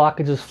all the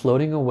blockages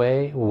floating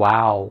away.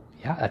 Wow.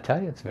 Yeah, I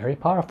tell you, it's very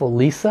powerful.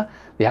 Lisa,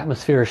 the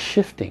atmosphere is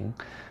shifting.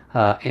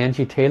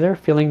 Angie Taylor,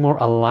 feeling more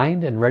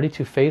aligned and ready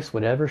to face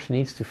whatever she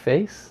needs to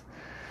face.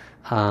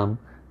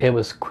 It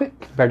was quick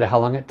compared to how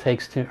long it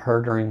takes to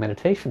her during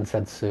meditation,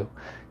 said Sue.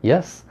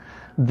 Yes,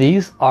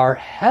 these are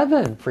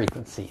heaven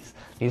frequencies.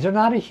 These are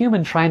not a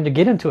human trying to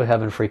get into a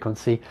heaven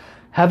frequency.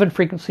 Heaven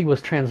frequency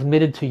was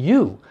transmitted to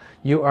you.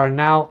 You are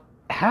now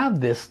have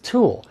this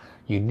tool.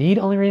 You need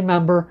only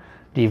remember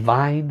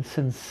divine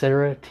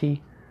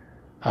sincerity,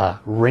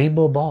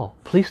 rainbow ball.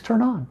 Please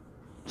turn on.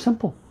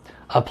 Simple.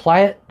 Apply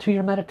it to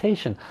your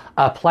meditation.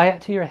 Apply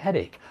it to your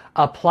headache.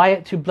 Apply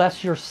it to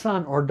bless your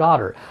son or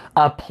daughter.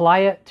 Apply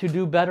it to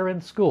do better in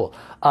school.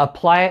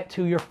 Apply it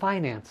to your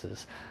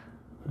finances.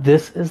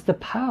 This is the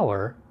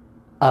power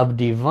of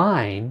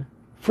divine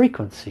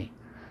frequency.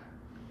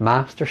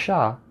 Master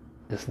Sha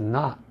is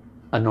not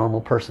a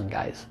normal person,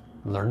 guys.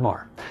 Learn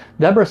more.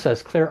 Deborah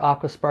says clear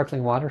aqua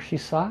sparkling water she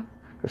saw.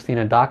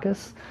 Christina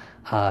Dacus.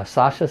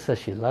 Sasha says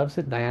she loves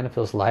it. Diana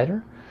feels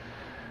lighter.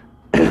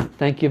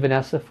 Thank you,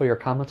 Vanessa, for your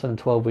comments on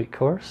the 12-week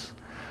course.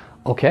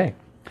 Okay.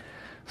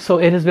 So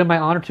it has been my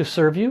honor to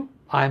serve you.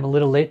 I'm a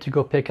little late to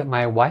go pick up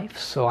my wife,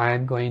 so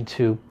I'm going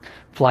to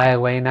fly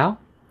away now.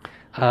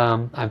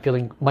 I'm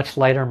feeling much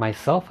lighter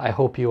myself. I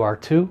hope you are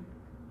too.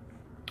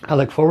 I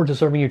look forward to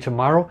serving you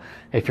tomorrow.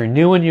 If you're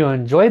new and you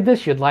enjoyed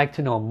this, you'd like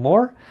to know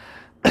more,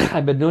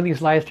 I've been doing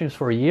these live streams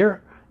for a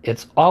year.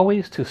 It's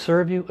always to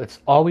serve you. It's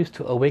always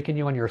to awaken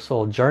you on your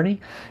soul journey.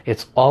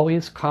 It's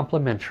always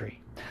complimentary.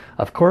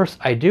 Of course,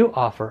 I do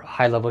offer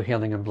high-level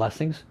healing and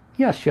blessings.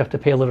 Yes, you have to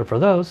pay a little for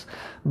those,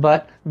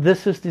 but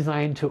this is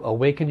designed to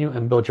awaken you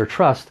and build your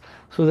trust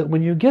so that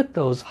when you get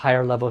those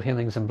higher level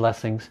healings and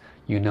blessings,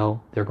 you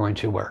know they're going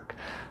to work.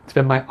 It's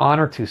been my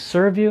honor to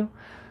serve you.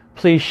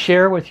 Please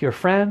share with your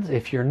friends.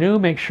 If you're new,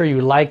 make sure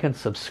you like and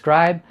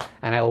subscribe,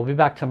 and I will be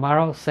back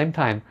tomorrow, same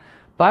time.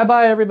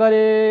 Bye-bye,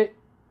 everybody.